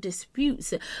have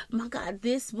disputes. My God,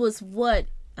 this was what,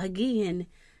 again,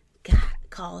 God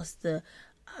caused the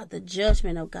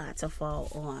judgment of God to fall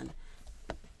on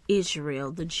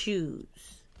Israel, the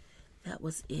Jews that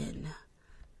was in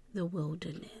the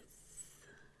wilderness.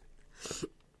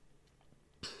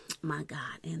 My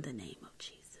God, in the name of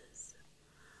Jesus.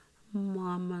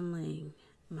 Murmuring,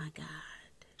 my God.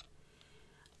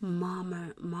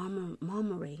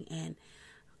 Murmuring and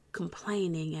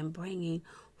complaining and bringing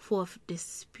forth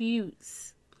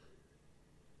disputes.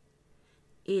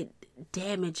 It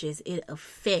damages, it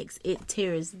affects, it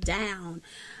tears down.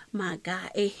 My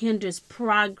God, it hinders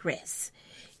progress.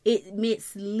 It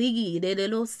misleads.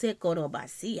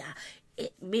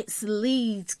 It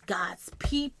misleads God's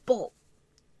people.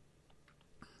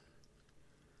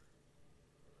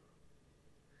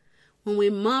 When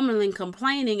we're mumbling,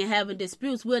 complaining, and having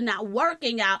disputes, we're not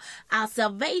working out our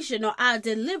salvation or our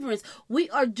deliverance. We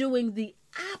are doing the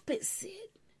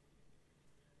opposite.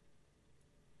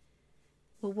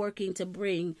 We're working to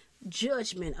bring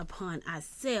judgment upon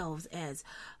ourselves as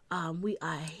we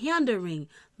are hindering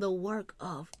the work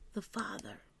of the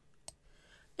Father.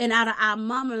 And out of our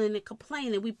mumbling and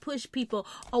complaining, we push people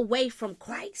away from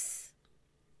Christ.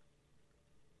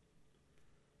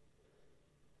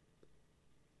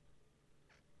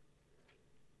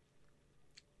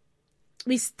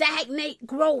 We stagnate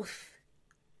growth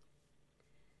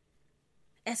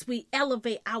as we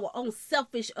elevate our own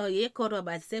selfish, our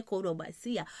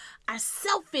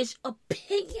selfish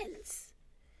opinions.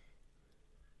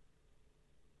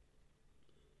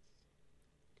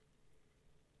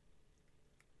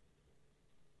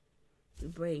 We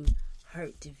bring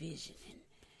hurt, division,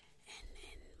 and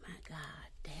my God,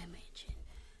 damage and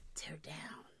tear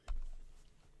down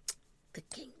the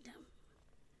kingdom.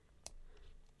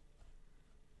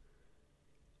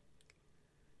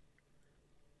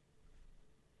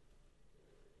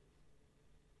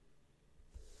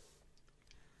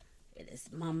 It is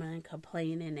mumbling,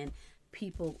 complaining, and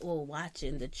people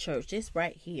watching the church. It's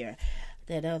right here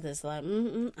that others like,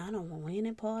 I don't want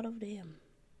any part of them.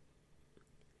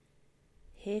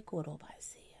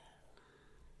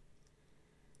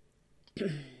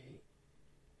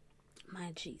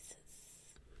 My Jesus.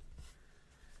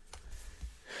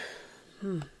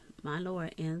 My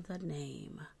Lord, in the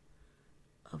name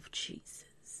of Jesus.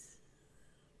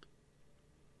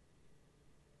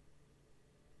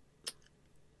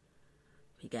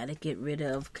 We got to get rid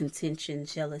of contention,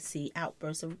 jealousy,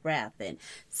 outbursts of wrath, and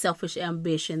selfish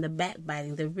ambition, the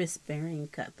backbiting, the risk-bearing,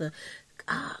 the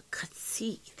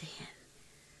conceit, and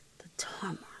the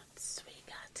tumults. We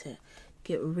got to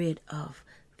get rid of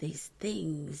these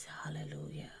things.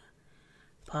 Hallelujah.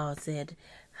 Paul said,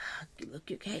 look,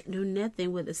 you can't do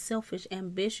nothing with the selfish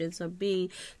ambitions or being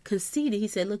conceited. He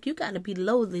said, look, you got to be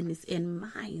lowliness in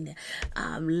mind.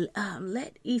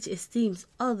 Let each esteem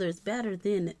others better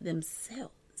than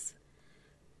themselves.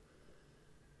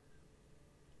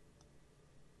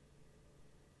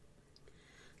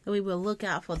 We will look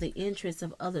out for the interests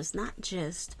of others, not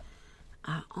just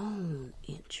our own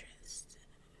interests.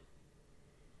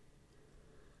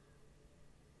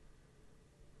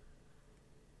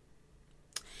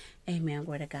 Amen.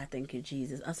 Glory to God. Thank you,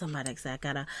 Jesus. Somebody said,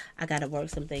 I gotta work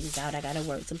some things out. I gotta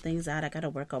work some things out. I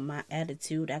gotta work on my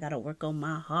attitude. I gotta work on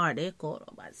my heart. I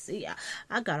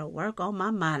gotta work on my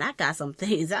mind. I got some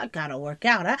things I gotta work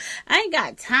out. I ain't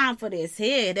got time for this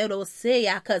here. They'll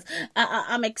say, because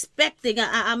I'm expecting.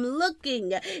 I'm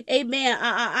looking. Amen.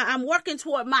 I'm working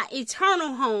toward my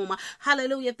eternal home.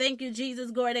 Hallelujah. Thank you,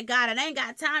 Jesus. Glory to God. And I ain't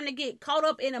got time to get caught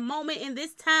up in a moment in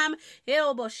this time. I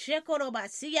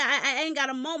ain't got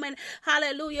a moment.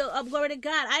 Hallelujah. Glory to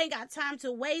God. I ain't got time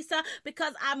to waste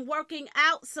because I'm working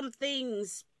out some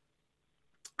things.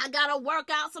 I got to work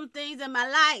out some things in my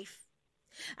life.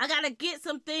 I got to get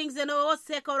some things in order.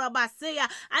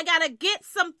 I got to get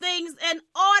some things in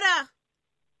order.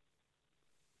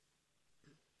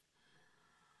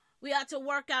 We have to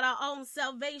work out our own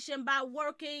salvation by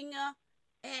working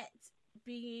at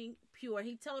being pure.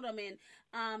 He told them in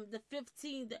the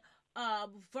 15th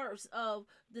verse of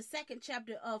the second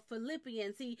chapter of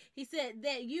Philippians. He said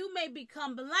that you may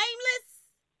become blameless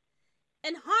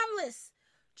and harmless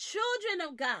children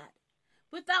of God,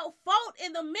 without fault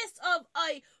in the midst of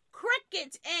a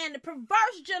crooked and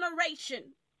perverse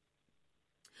generation,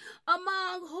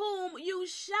 among whom you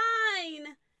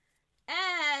shine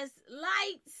as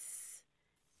lights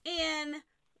in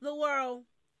the world.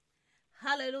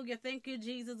 Hallelujah. Thank you,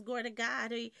 Jesus. Glory to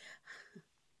God.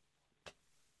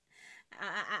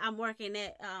 I'm working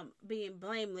at being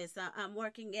blameless. I'm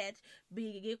working at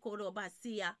being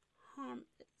harmless.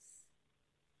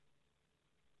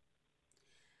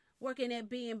 Working at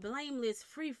being blameless,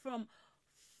 free from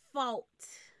fault,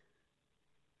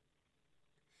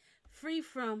 free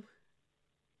from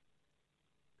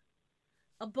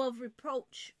above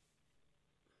reproach.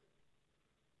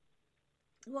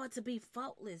 We want to be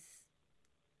faultless.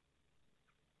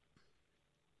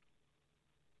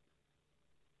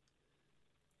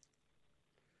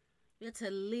 We have to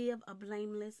live a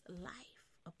blameless life,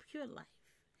 a pure life.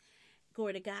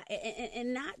 Glory to God.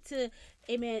 And not to,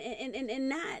 amen, and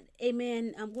not,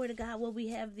 amen, glory to God, where we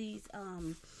have these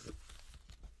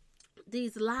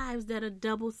lives that are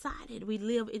double-sided. We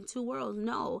live in two worlds.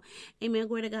 No. Amen.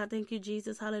 Glory to God. Thank you,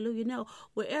 Jesus. Hallelujah. No.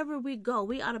 Wherever we go,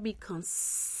 we ought to be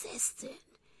consistent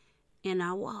in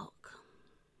our walk.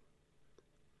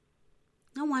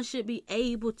 No one should be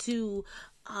able to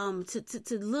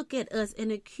look at us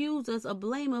and accuse us or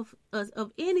blame us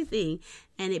of anything,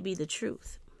 and it be the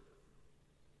truth.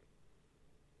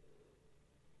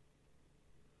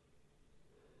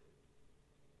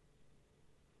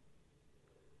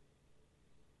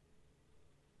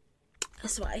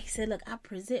 That's why he said, look, I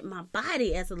present my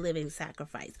body as a living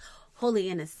sacrifice, holy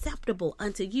and acceptable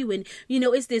unto you. And,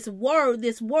 it's this word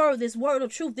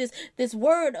of truth, this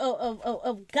word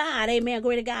of God, amen,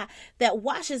 glory to God, that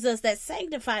washes us, that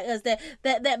sanctify us,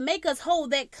 that make us whole,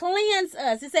 that cleanse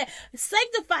us. He said,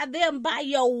 sanctify them by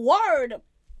your word.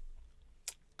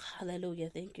 Hallelujah.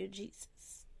 Thank you,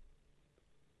 Jesus.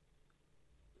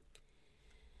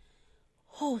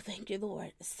 Oh, thank you,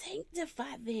 Lord.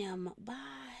 Sanctify them by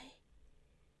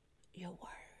your word.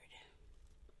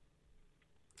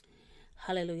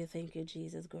 Hallelujah. Thank you,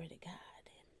 Jesus. Glory to God.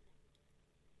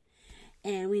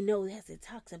 And we know, as it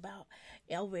talks about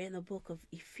over in the book of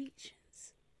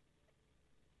Ephesians,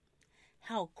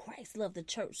 how Christ loved the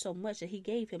church so much that he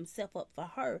gave himself up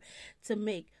for her to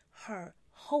make her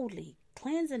holy,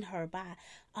 cleansing her by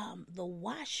the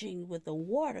washing with the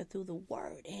water through the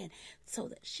word, and so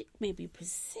that she may be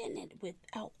presented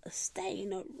without a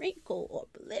stain or wrinkle or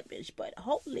blemish, but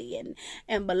holy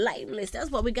and blameless.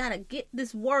 That's why we got to get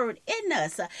this word in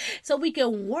us, so we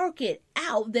can work it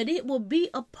out, that it will be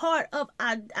a part of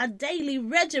our daily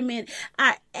regimen,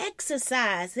 our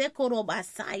exercise.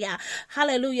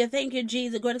 Hallelujah. Thank you,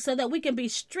 Jesus. So that we can be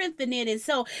strengthened in it.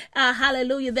 So,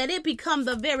 hallelujah, that it become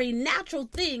the very natural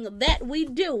thing that we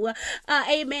do.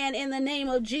 Amen. In the name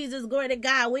of Jesus. Glory to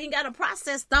God. We ain't got to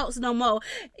process thoughts no more.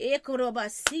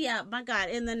 My God,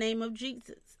 in the name of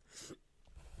Jesus.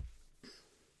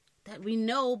 That we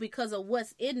know because of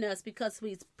what's in us, because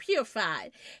we're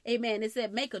purified. Amen. It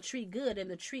said, make a tree good, and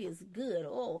the tree is good.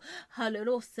 Oh,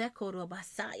 hallelujah.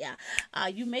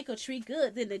 You make a tree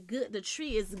good, then the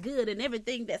tree is good, and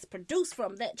everything that's produced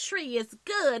from that tree is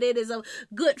good. It is a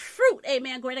good fruit.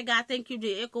 Amen. Great to God. Thank you,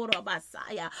 Jesus.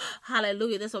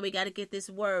 Hallelujah. That's why we got to get this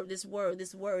word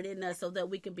in us, so that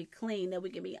we can be clean, that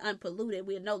we can be unpolluted.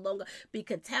 We'll no longer be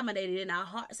contaminated in our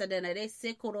hearts and in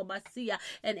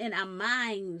our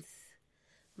minds.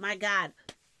 My God.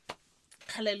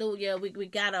 Hallelujah. We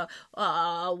gotta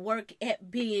work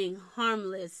at being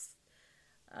harmless.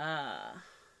 My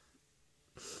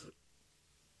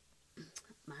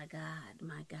God.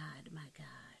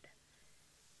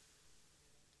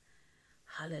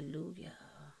 Hallelujah.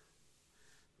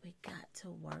 We got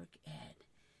to work at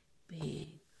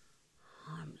being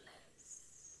harmless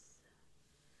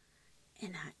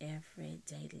in our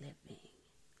everyday living.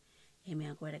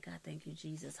 Amen. Glory to God. Thank you,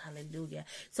 Jesus. Hallelujah.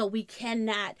 So we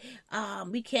cannot,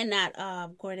 glory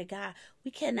to God,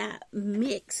 we cannot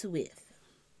mix with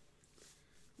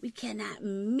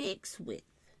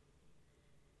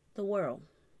the world.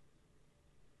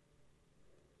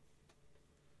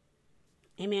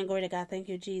 Amen. Glory to God. Thank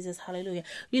you, Jesus. Hallelujah.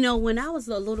 When I was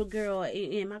a little girl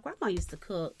and my grandma used to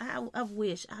cook, I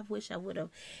wish I would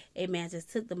have, amen,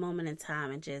 just took the moment in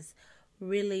time and just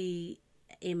really,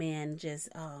 amen, just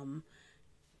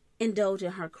indulge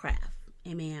in her craft.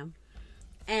 Amen.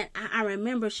 And I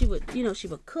remember she would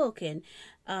cook, and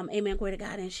amen, glory to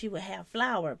God, and she would have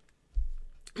flour.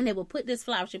 And they would put this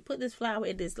flour. She put this flour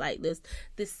in this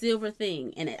silver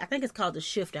thing, and I think it's called the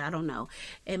shifter. I don't know.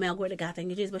 Amen. Glory to God. Thank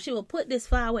you, Jesus. But she would put this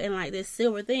flour in this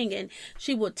silver thing, and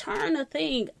she would turn a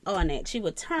thing on it. She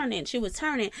would turn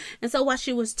it. And so while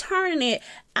she was turning it,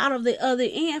 out of the other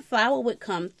end, flour would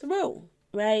come through,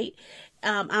 right?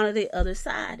 Out of the other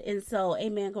side. And so,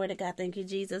 amen, glory to God, thank you,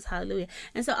 Jesus, hallelujah.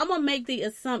 And so I'm going to make the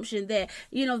assumption that,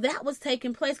 that was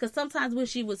taking place, because sometimes when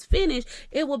she was finished,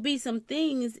 it would be some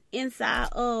things inside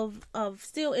of the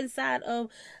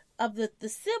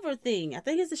silver thing. I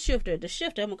think it's the shifter,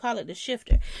 I'm going to call it the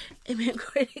shifter. Amen,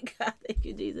 glory to God, thank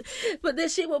you, Jesus. But then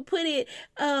she would put it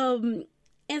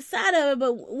inside of it,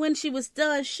 but when she was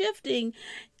done shifting,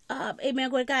 amen,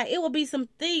 glory to God, it will be some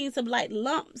things, some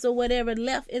lumps or whatever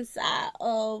left inside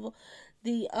of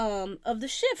the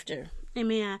shifter.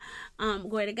 Amen.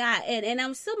 Glory to God. And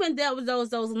I'm assuming that was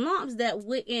those lumps that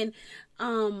wouldn't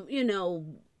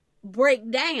break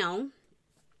down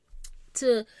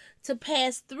to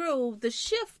pass through the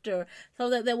shifter, so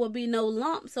that there will be no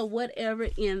lumps or whatever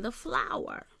in the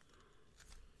flour.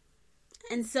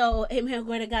 And so, amen,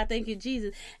 glory to God, thank you,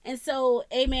 Jesus. And so,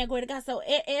 amen, glory to God. So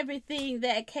everything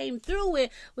that came through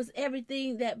it was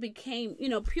everything that became,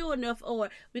 pure enough, or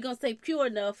we're going to say pure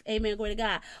enough, amen, glory to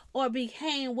God, or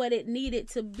became what it needed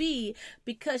to be,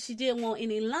 because she didn't want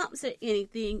any lumps or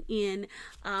anything in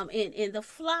the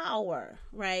flour,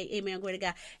 right? Amen, glory to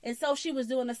God. And so she was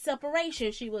doing a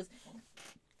separation. She was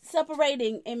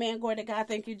separating, amen, glory to God,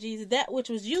 thank you, Jesus, that which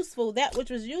was useful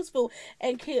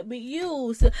and could be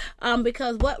used,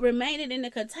 because what remained in the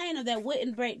container that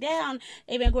wouldn't break down,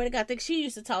 amen, glory to God, I think she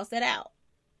used to toss that out.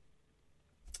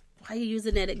 Why are you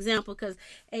using that example? Because,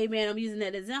 amen, I'm using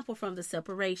that example from the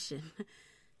separation.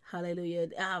 Hallelujah.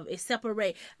 It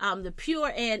separate the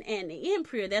pure and the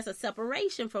impure. There's a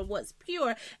separation from what's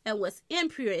pure and what's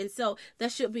impure. And so there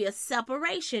should be a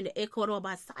separation.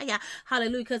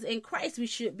 Hallelujah. Because in Christ we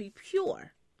should be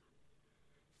pure.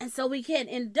 And so we can't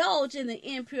indulge in the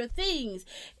impure things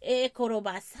in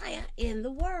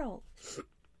the world.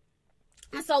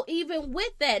 And so even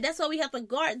with that, that's why we have to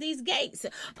guard these gates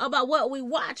about what we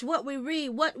watch, what we read,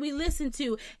 what we listen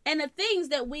to, and the things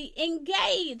that we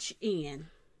engage in.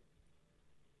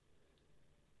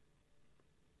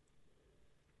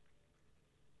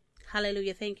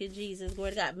 Hallelujah. Thank you, Jesus.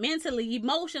 Glory to God. Mentally,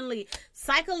 emotionally,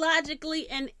 psychologically,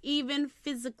 and even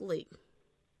physically.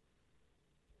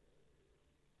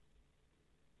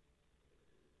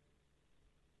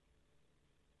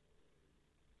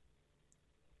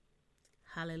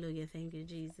 Hallelujah. Thank you,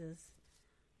 Jesus.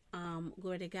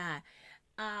 Glory to God.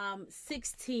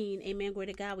 16. Amen. Glory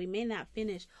to God. We may not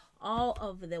finish all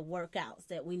of the workouts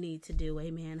that we need to do.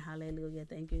 Amen. Hallelujah.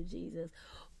 Thank you, Jesus.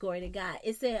 Glory to God.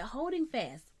 It said, holding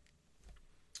fast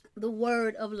the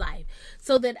word of life,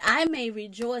 so that I may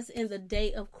rejoice in the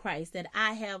day of Christ, that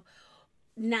I have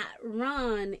not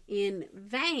run in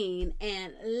vain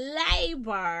and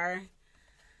labor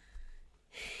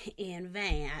in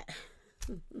vain.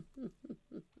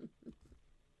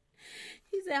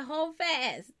 He said, hold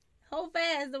fast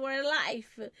the word of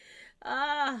life.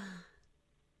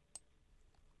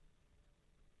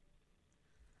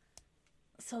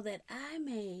 So that I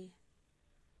may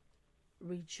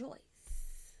rejoice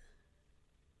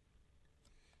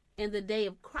in the day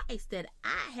of Christ, that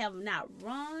I have not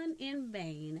run in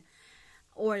vain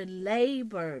or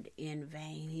labored in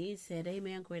vain. He said,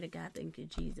 amen. Glory to God. Thank you,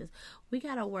 Jesus. We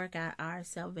got to work out our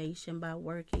salvation by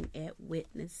working at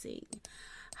witnessing.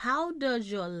 How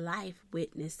does your life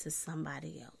witness to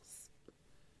somebody else?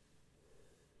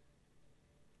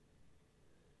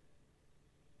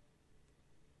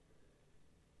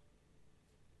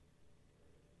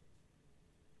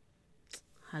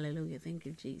 Hallelujah. Thank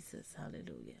you, Jesus.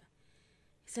 Hallelujah.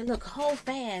 He said, look, hold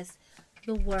fast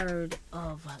the word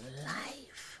of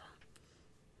life.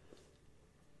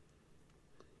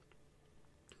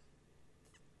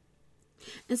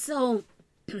 And so,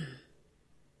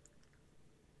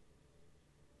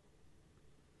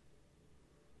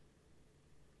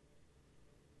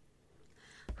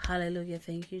 hallelujah.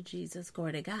 Thank you, Jesus.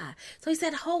 Glory to God. So he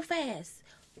said, hold fast.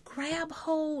 Grab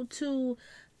hold to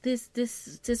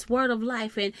this word of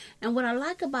life. And what I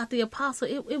like about the apostle,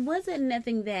 it wasn't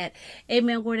nothing that,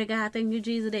 amen, glory to God, thank you,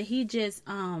 Jesus, that he just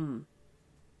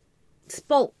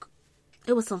spoke.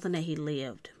 It was something that he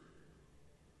lived.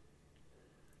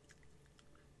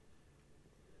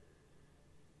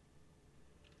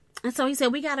 And so he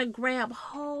said, we got to grab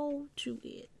hold to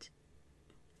it.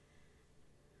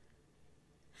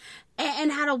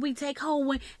 And how do we take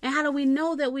hold? And how do we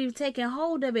know that we've taken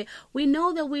hold of it? We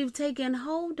know that we've taken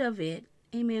hold of it.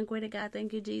 Amen. Glory to God.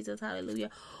 Thank you, Jesus.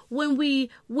 Hallelujah.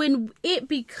 When it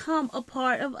become a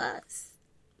part of us.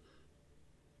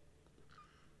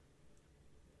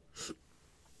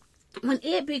 When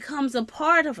it becomes a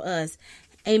part of us.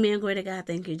 Amen. Glory to God.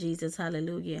 Thank you, Jesus.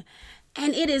 Hallelujah.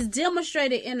 And it is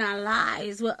demonstrated in our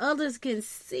lives where others can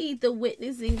see the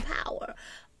witnessing power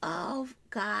of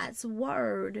God's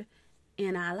word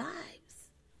in our lives.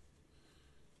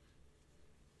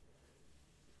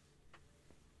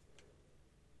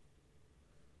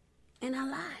 In our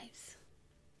lives.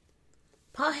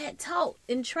 Paul had taught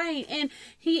and trained, and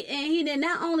he did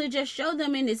not only just show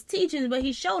them in his teachings, but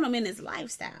he showed them in his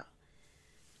lifestyle.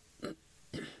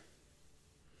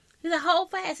 He said, hold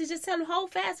fast. He's just telling them,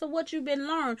 hold fast for what you've been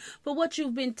learned, for what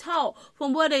you've been taught,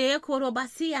 from what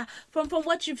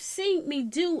you've seen me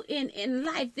do in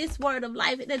life, this word of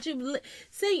life that you've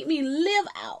seen me live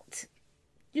out.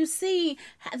 You see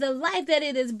the life that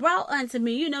it has brought unto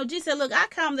me. You know, Jesus said, look, I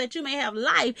come that you may have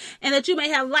life and that you may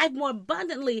have life more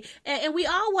abundantly. And we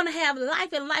all want to have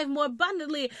life and life more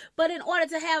abundantly. But in order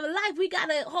to have life, we got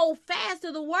to hold fast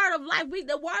to the word of life.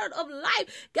 The word of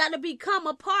life got to become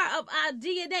a part of our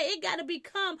DNA. It got to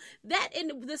become that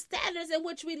in the standards in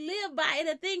which we live by and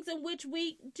the things in which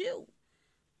we do.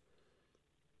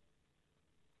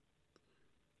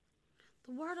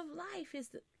 The word of life is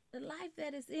the life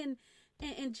that is in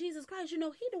Jesus Christ. You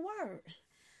know, he the word.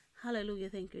 Hallelujah.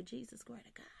 Thank you, Jesus. Glory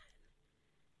to God.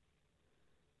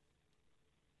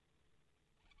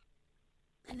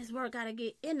 And this word got to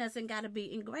get in us and got to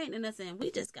be ingrained in us. And we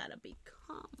just got to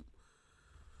become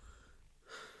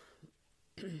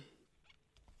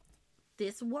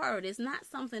this word. Is not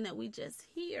something that we just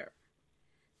hear,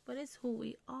 but it's who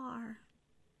we are.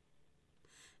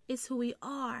 It's who we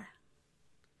are.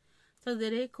 So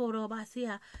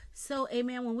that so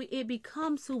amen, when it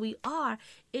becomes who we are,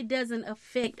 it doesn't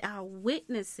affect our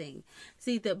witnessing.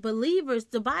 See, the believers,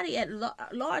 the body at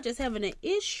large is having an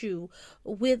issue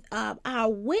with our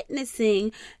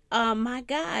witnessing, my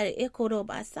God, in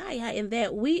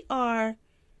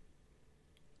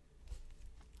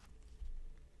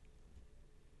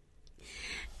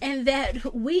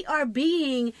that we are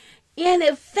being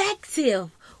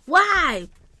ineffective. Why?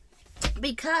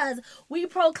 Because we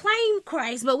proclaim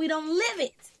Christ, but we don't live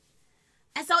it.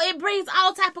 And so it brings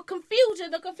all type of confusion,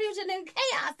 the confusion and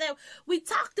chaos that we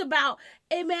talked about,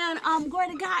 amen, glory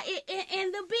to God,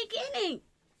 in the beginning.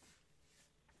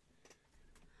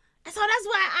 And so that's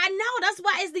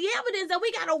why it's the evidence that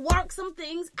we got to work some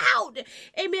things out.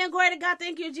 Amen. Glory to God.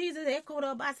 Thank you, Jesus.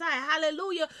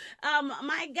 Hallelujah.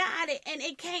 My God. And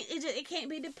it can't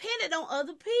be dependent on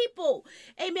other people.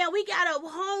 Amen. We got to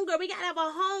hunger. We got to have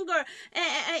a hunger.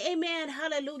 Amen.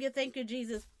 Hallelujah. Thank you,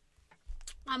 Jesus.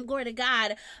 Glory to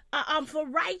God. For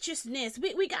righteousness.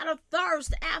 We got to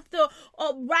thirst after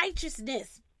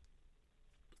righteousness.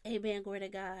 Amen. Glory to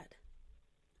God.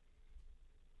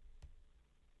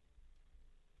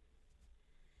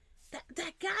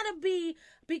 That gotta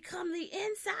become the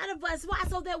inside of us. Why?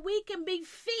 So that we can be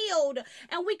filled,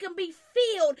 and we can be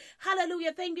filled.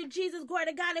 Hallelujah. Thank you, Jesus. Glory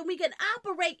to God. And we can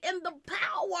operate in the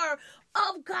power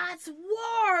of God's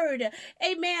word.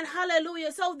 Amen.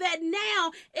 Hallelujah. So that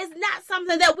now it's not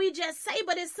something that we just say,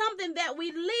 but it's something that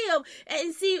we live.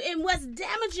 And see, and what's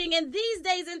damaging in these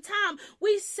days and time,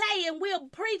 we say and we'll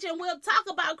preach and we'll talk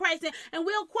about Christ and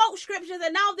we'll quote scriptures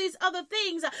and all these other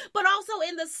things, but also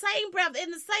in the same breath,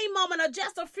 in the same moment, or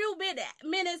just a few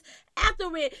minutes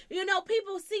after it,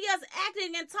 people see us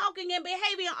acting and talking and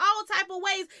behaving in all type of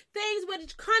ways, things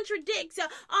which contradicts the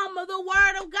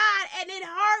word of God, and it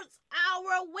hurts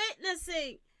our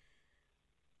witnessing.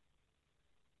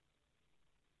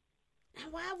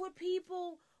 And why would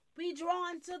people be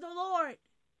drawn to the Lord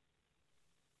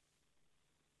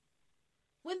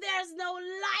when there's no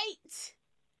light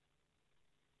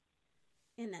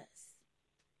in us?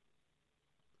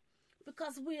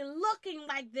 Because we're looking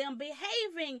like them,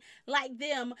 behaving like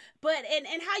them,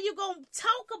 and how you gonna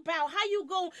talk about, how you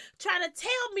gonna try to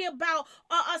tell me about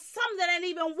something that ain't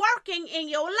even working in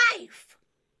your life?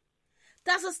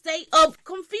 That's a state of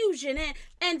confusion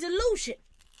and delusion.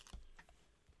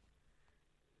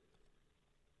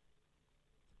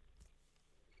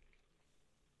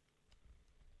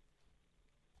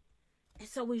 And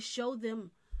so we show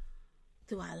them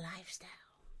through our lifestyle.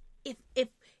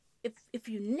 If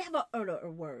you never utter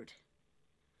a word,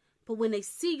 but when they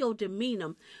see your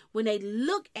demeanor, when they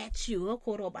look at you,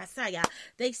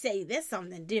 they say there's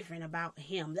something different about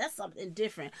him. There's something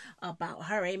different about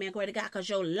her. Amen. Glory to God, because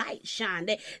your light shine.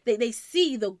 They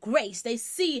see the grace. They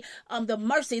see the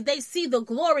mercy. They see the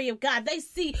glory of God. They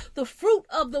see the fruit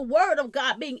of the word of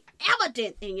God being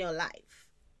evident in your life.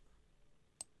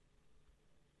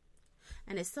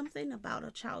 And it's something about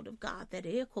a child of God that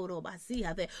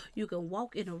you can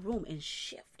walk in a room and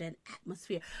shift an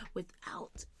atmosphere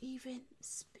without even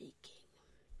speaking.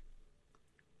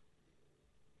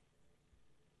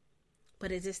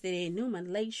 But it's just the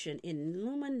illumination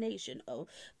of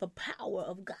the power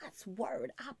of God's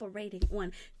word operating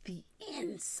on the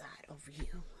inside of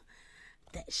you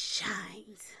that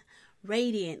shines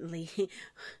radiantly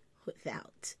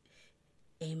without,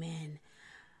 amen,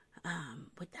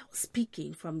 without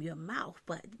speaking from your mouth,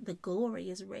 but the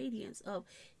glorious radiance of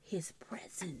his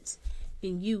presence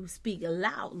in you speak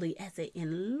loudly as it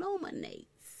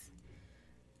illuminates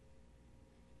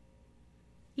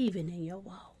even in your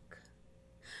walk.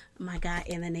 My God,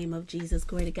 in the name of Jesus,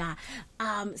 glory to God.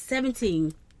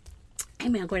 17.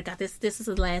 Amen. Glory to God. This is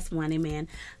the last one. Amen.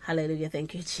 Hallelujah.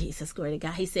 Thank you, Jesus. Glory to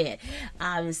God. He said,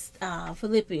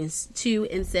 Philippians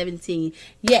 2:17.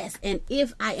 Yes, and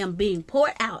if I am being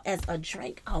poured out as a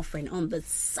drink offering on the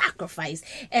sacrifice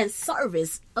and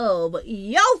service of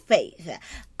your faith,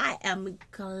 I am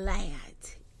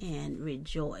glad and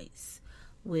rejoice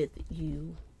with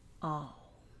you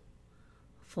all.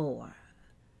 For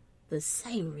the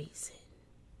same reason,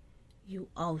 you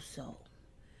also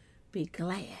be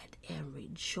glad and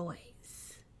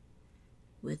rejoice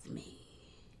with me.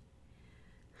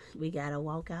 We got to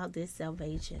walk out this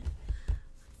salvation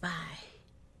by,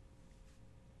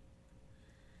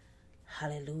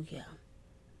 hallelujah,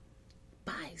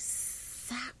 by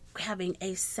having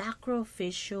a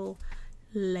sacrificial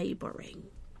laboring.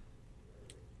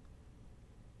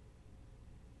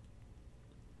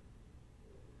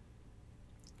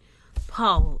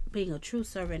 Paul, being a true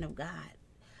servant of God,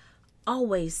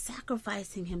 always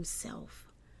sacrificing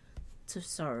himself to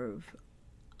serve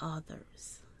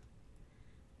others.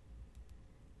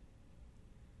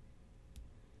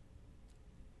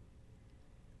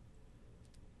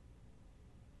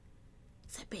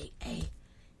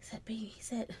 he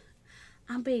said,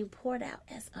 I'm being poured out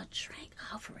as a drink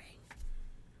offering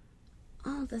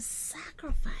on the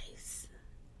sacrifice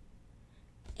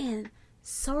and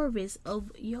service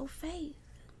of your faith.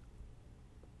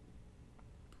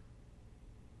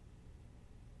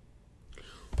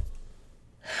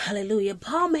 Hallelujah.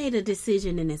 Paul made a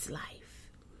decision in his life.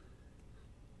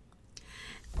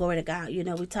 Glory to God. You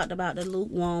know, we talked about the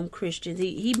lukewarm Christians.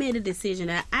 He made a decision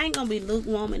that I ain't going to be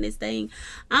lukewarm in this thing.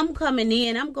 I'm coming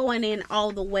in. I'm going in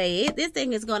all the way. This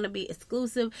thing is going to be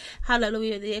exclusive.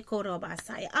 Hallelujah.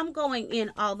 I'm going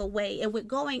in all the way. And we're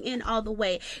going in all the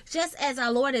way. Just as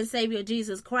our Lord and Savior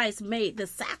Jesus Christ made the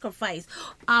sacrifice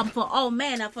for all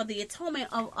men, for the atonement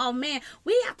of all men,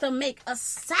 we have to make a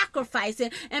sacrifice.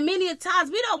 And many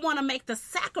times we don't want to make the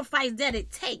sacrifice that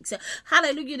it takes.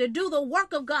 Hallelujah. To do the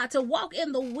work of God, to walk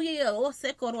in the will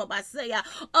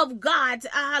of God.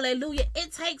 Hallelujah.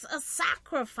 It takes a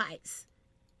sacrifice.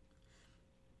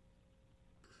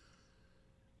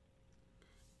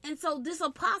 And so this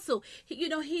apostle, he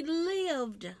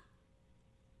lived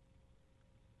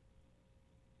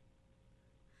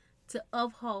to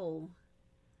uphold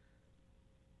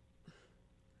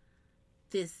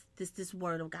this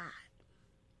word of God.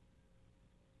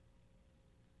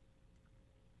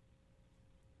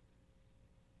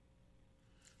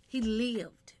 He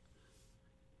lived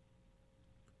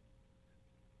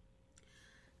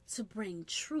to bring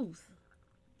truth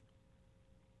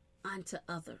unto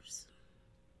others.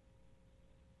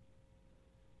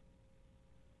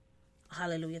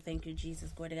 Hallelujah. Thank you,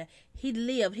 Jesus. Glory to God. He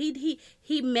lived.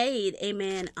 He made,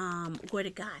 amen, glory to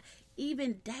God,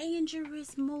 even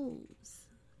dangerous moves.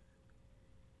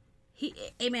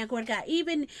 Amen, glory to God.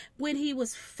 Even when he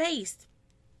was faced,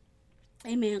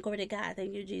 amen, glory to God,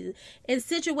 thank you, Jesus, in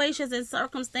situations and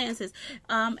circumstances,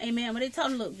 amen, when they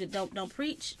told him, look, don't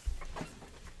preach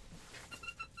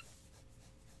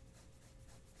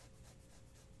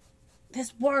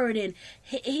this word, and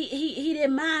he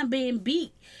didn't mind being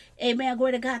beat. Amen.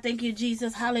 Glory to God. Thank you,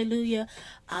 Jesus. Hallelujah.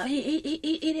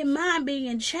 He didn't mind being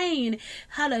in chain.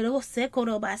 Hallelujah.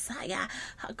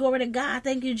 Glory to God.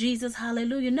 Thank you, Jesus.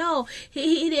 Hallelujah. No,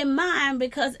 he didn't mind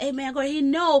because, amen, glory, he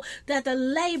know that the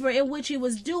labor in which he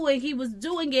was doing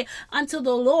it unto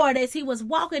the Lord as he was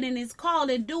walking in his call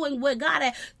and doing what God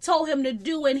had told him to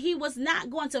do. And he was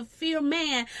not going to fear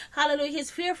man. Hallelujah.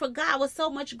 His fear for God was so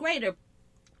much greater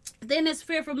than his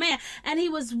fear for man, and he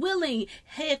was willing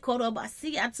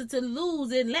to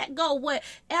lose and let go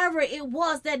whatever it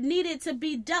was that needed to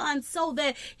be done so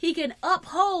that he can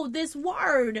uphold this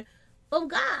word of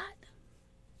God.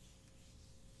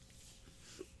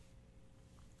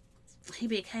 He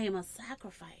became a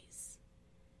sacrifice,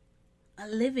 a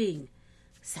living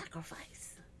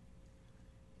sacrifice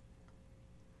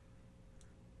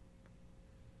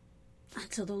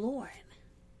unto the Lord.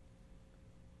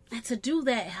 And to do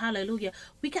that, hallelujah,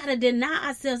 we got to deny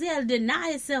ourselves. He had to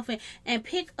deny himself and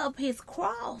pick up his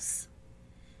cross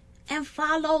and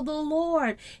follow the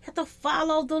Lord. You have to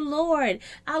follow the Lord.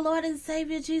 Our Lord and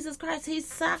Savior Jesus Christ, he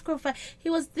sacrificed. He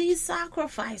was the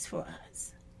sacrifice for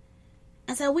us.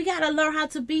 And so we got to learn how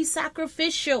to be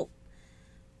sacrificial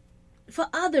for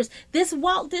others. This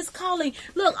walk, this calling,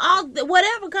 look,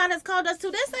 whatever God has called us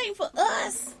to, this ain't for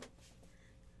us.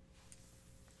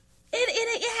 It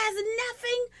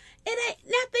ain't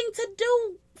nothing to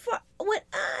do with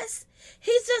us.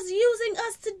 He's just using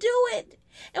us to do it.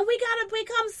 And we got to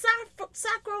become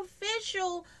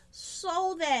sacrificial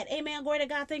so that, amen, glory to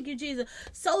God, thank you, Jesus,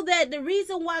 so that the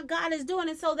reason why God is doing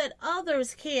it, so that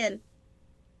others can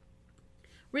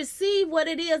receive what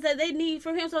it is that they need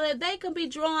from him, so that they can be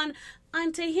drawn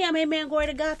unto him. Amen, glory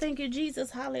to God, thank you,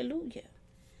 Jesus, hallelujah.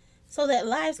 So that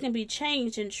lives can be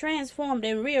changed and transformed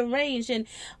and rearranged and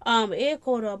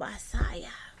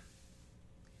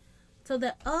so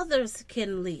that others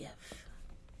can live.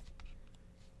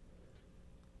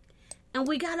 And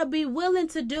we got to be willing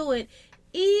to do it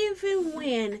even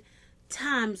when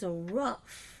times are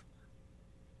rough.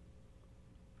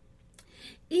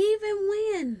 Even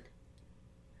when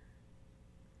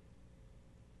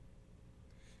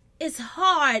it's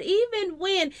hard, even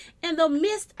when in the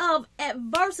midst of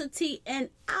adversity and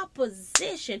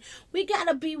opposition, we got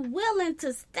to be willing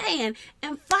to stand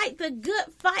and fight the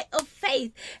good fight of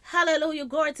faith. Hallelujah.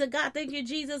 Glory to God. Thank you,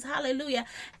 Jesus. Hallelujah.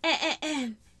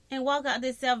 And walk out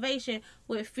this salvation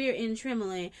with fear and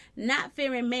trembling, not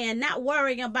fearing man, not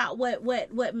worrying about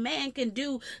what man can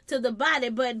do to the body,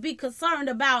 but be concerned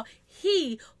about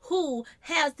he who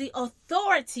has the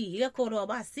authority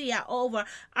over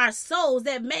our souls,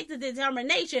 that make the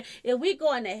determination if we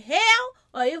going to hell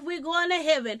or if we're going to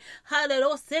heaven.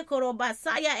 Hallelujah.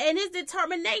 And his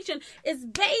determination is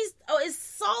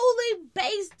solely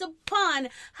based upon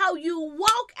how you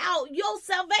walk out your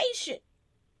salvation.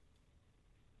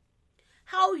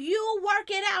 How you work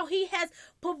it out. He has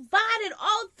provided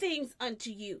all things unto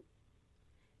you.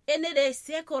 And it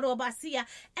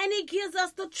gives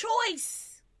us the choice.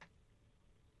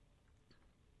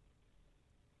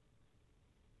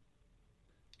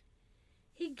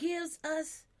 He gives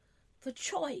us the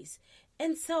choice.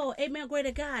 And so, amen, glory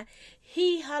to God.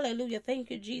 Hallelujah,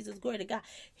 thank you, Jesus, glory to God.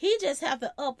 He just have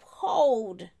to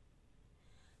uphold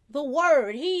the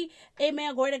word.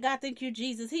 Amen, glory to God, thank you,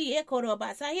 Jesus. He have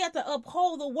to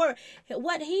uphold the word.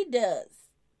 What he does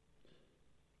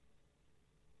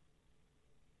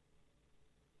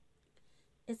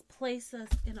is place us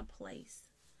in a place.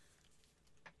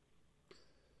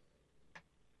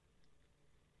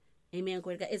 Amen,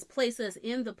 glory to God. It's place us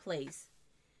in the place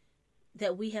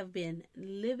that we have been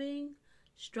living,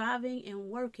 striving, and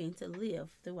working to live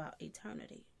throughout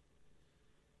eternity.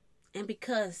 And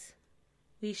because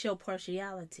we show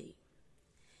partiality,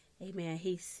 amen,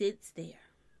 he sits there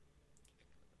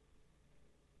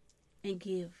and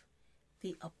give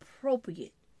the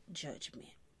appropriate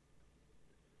judgment.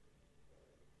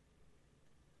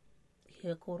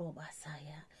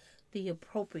 The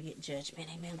appropriate judgment.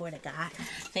 Amen. Glory to God.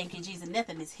 Thank you, Jesus.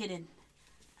 Nothing is hidden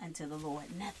unto the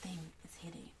Lord. Nothing is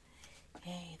hidden.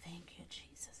 Hey, thank you,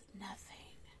 Jesus. Nothing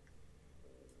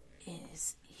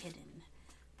is hidden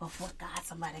before God.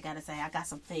 Somebody got to say, I got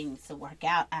some things to work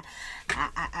out. I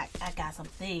got some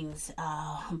things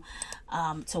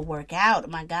to work out.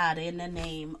 My God, in the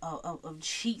name of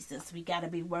Jesus, we got to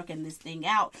be working this thing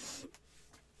out.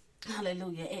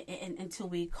 Hallelujah. And until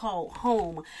we call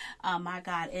home, my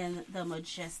God, in the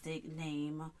majestic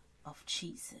name of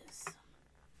Jesus.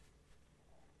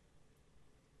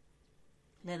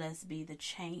 Let us be the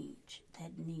change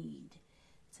that need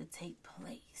to take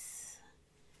place.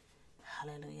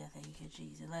 Hallelujah. Thank you,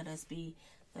 Jesus. Let us be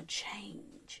the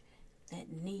change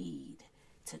that need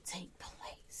to take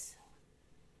place.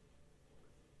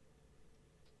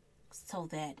 So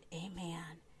that,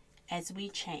 amen, as we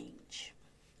change,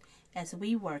 as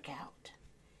we work out,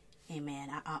 amen,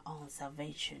 our own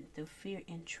salvation through fear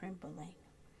and trembling,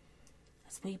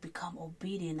 as we become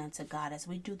obedient unto God, as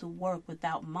we do the work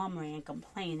without murmuring and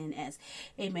complaining, as,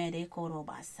 amen,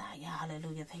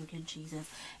 hallelujah, thank you, Jesus,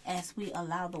 as we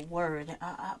allow the word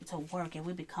to work, and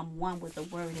we become one with the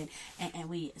word, and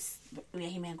we,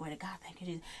 amen, glory to God, thank you,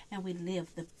 Jesus, and we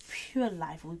live the pure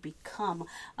life. We become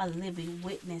a living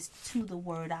witness to the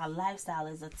word. Our lifestyle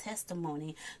is a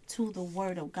testimony to the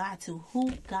word of God, to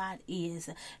who God is,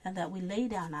 and that we lay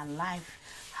down our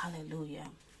life, hallelujah,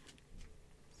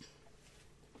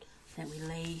 that we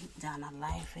lay down our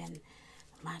life, and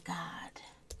my God,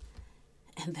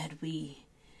 and that we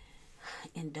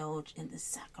indulge in the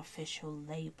sacrificial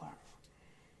labor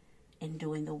in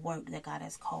doing the work that God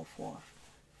has called for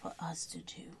us to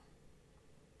do.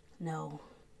 No,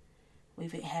 we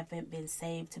haven't been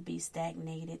saved to be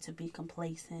stagnated, to be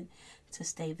complacent, to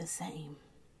stay the same.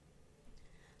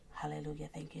 Hallelujah,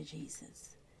 thank you,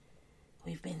 Jesus.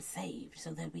 We've been saved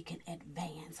so that we can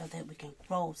advance, so that we can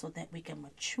grow, so that we can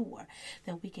mature,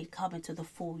 that we can come into the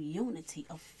full unity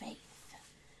of faith,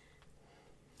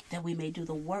 that we may do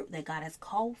the work that God has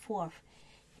called forth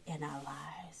in our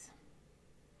lives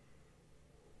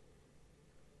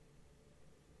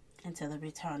until the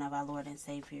return of our Lord and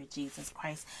Savior, Jesus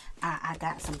Christ. I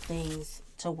got some things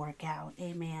to work out.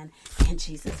 Amen. In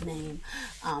Jesus' name.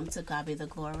 To God be the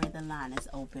glory. The line is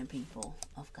open, people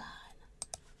of God.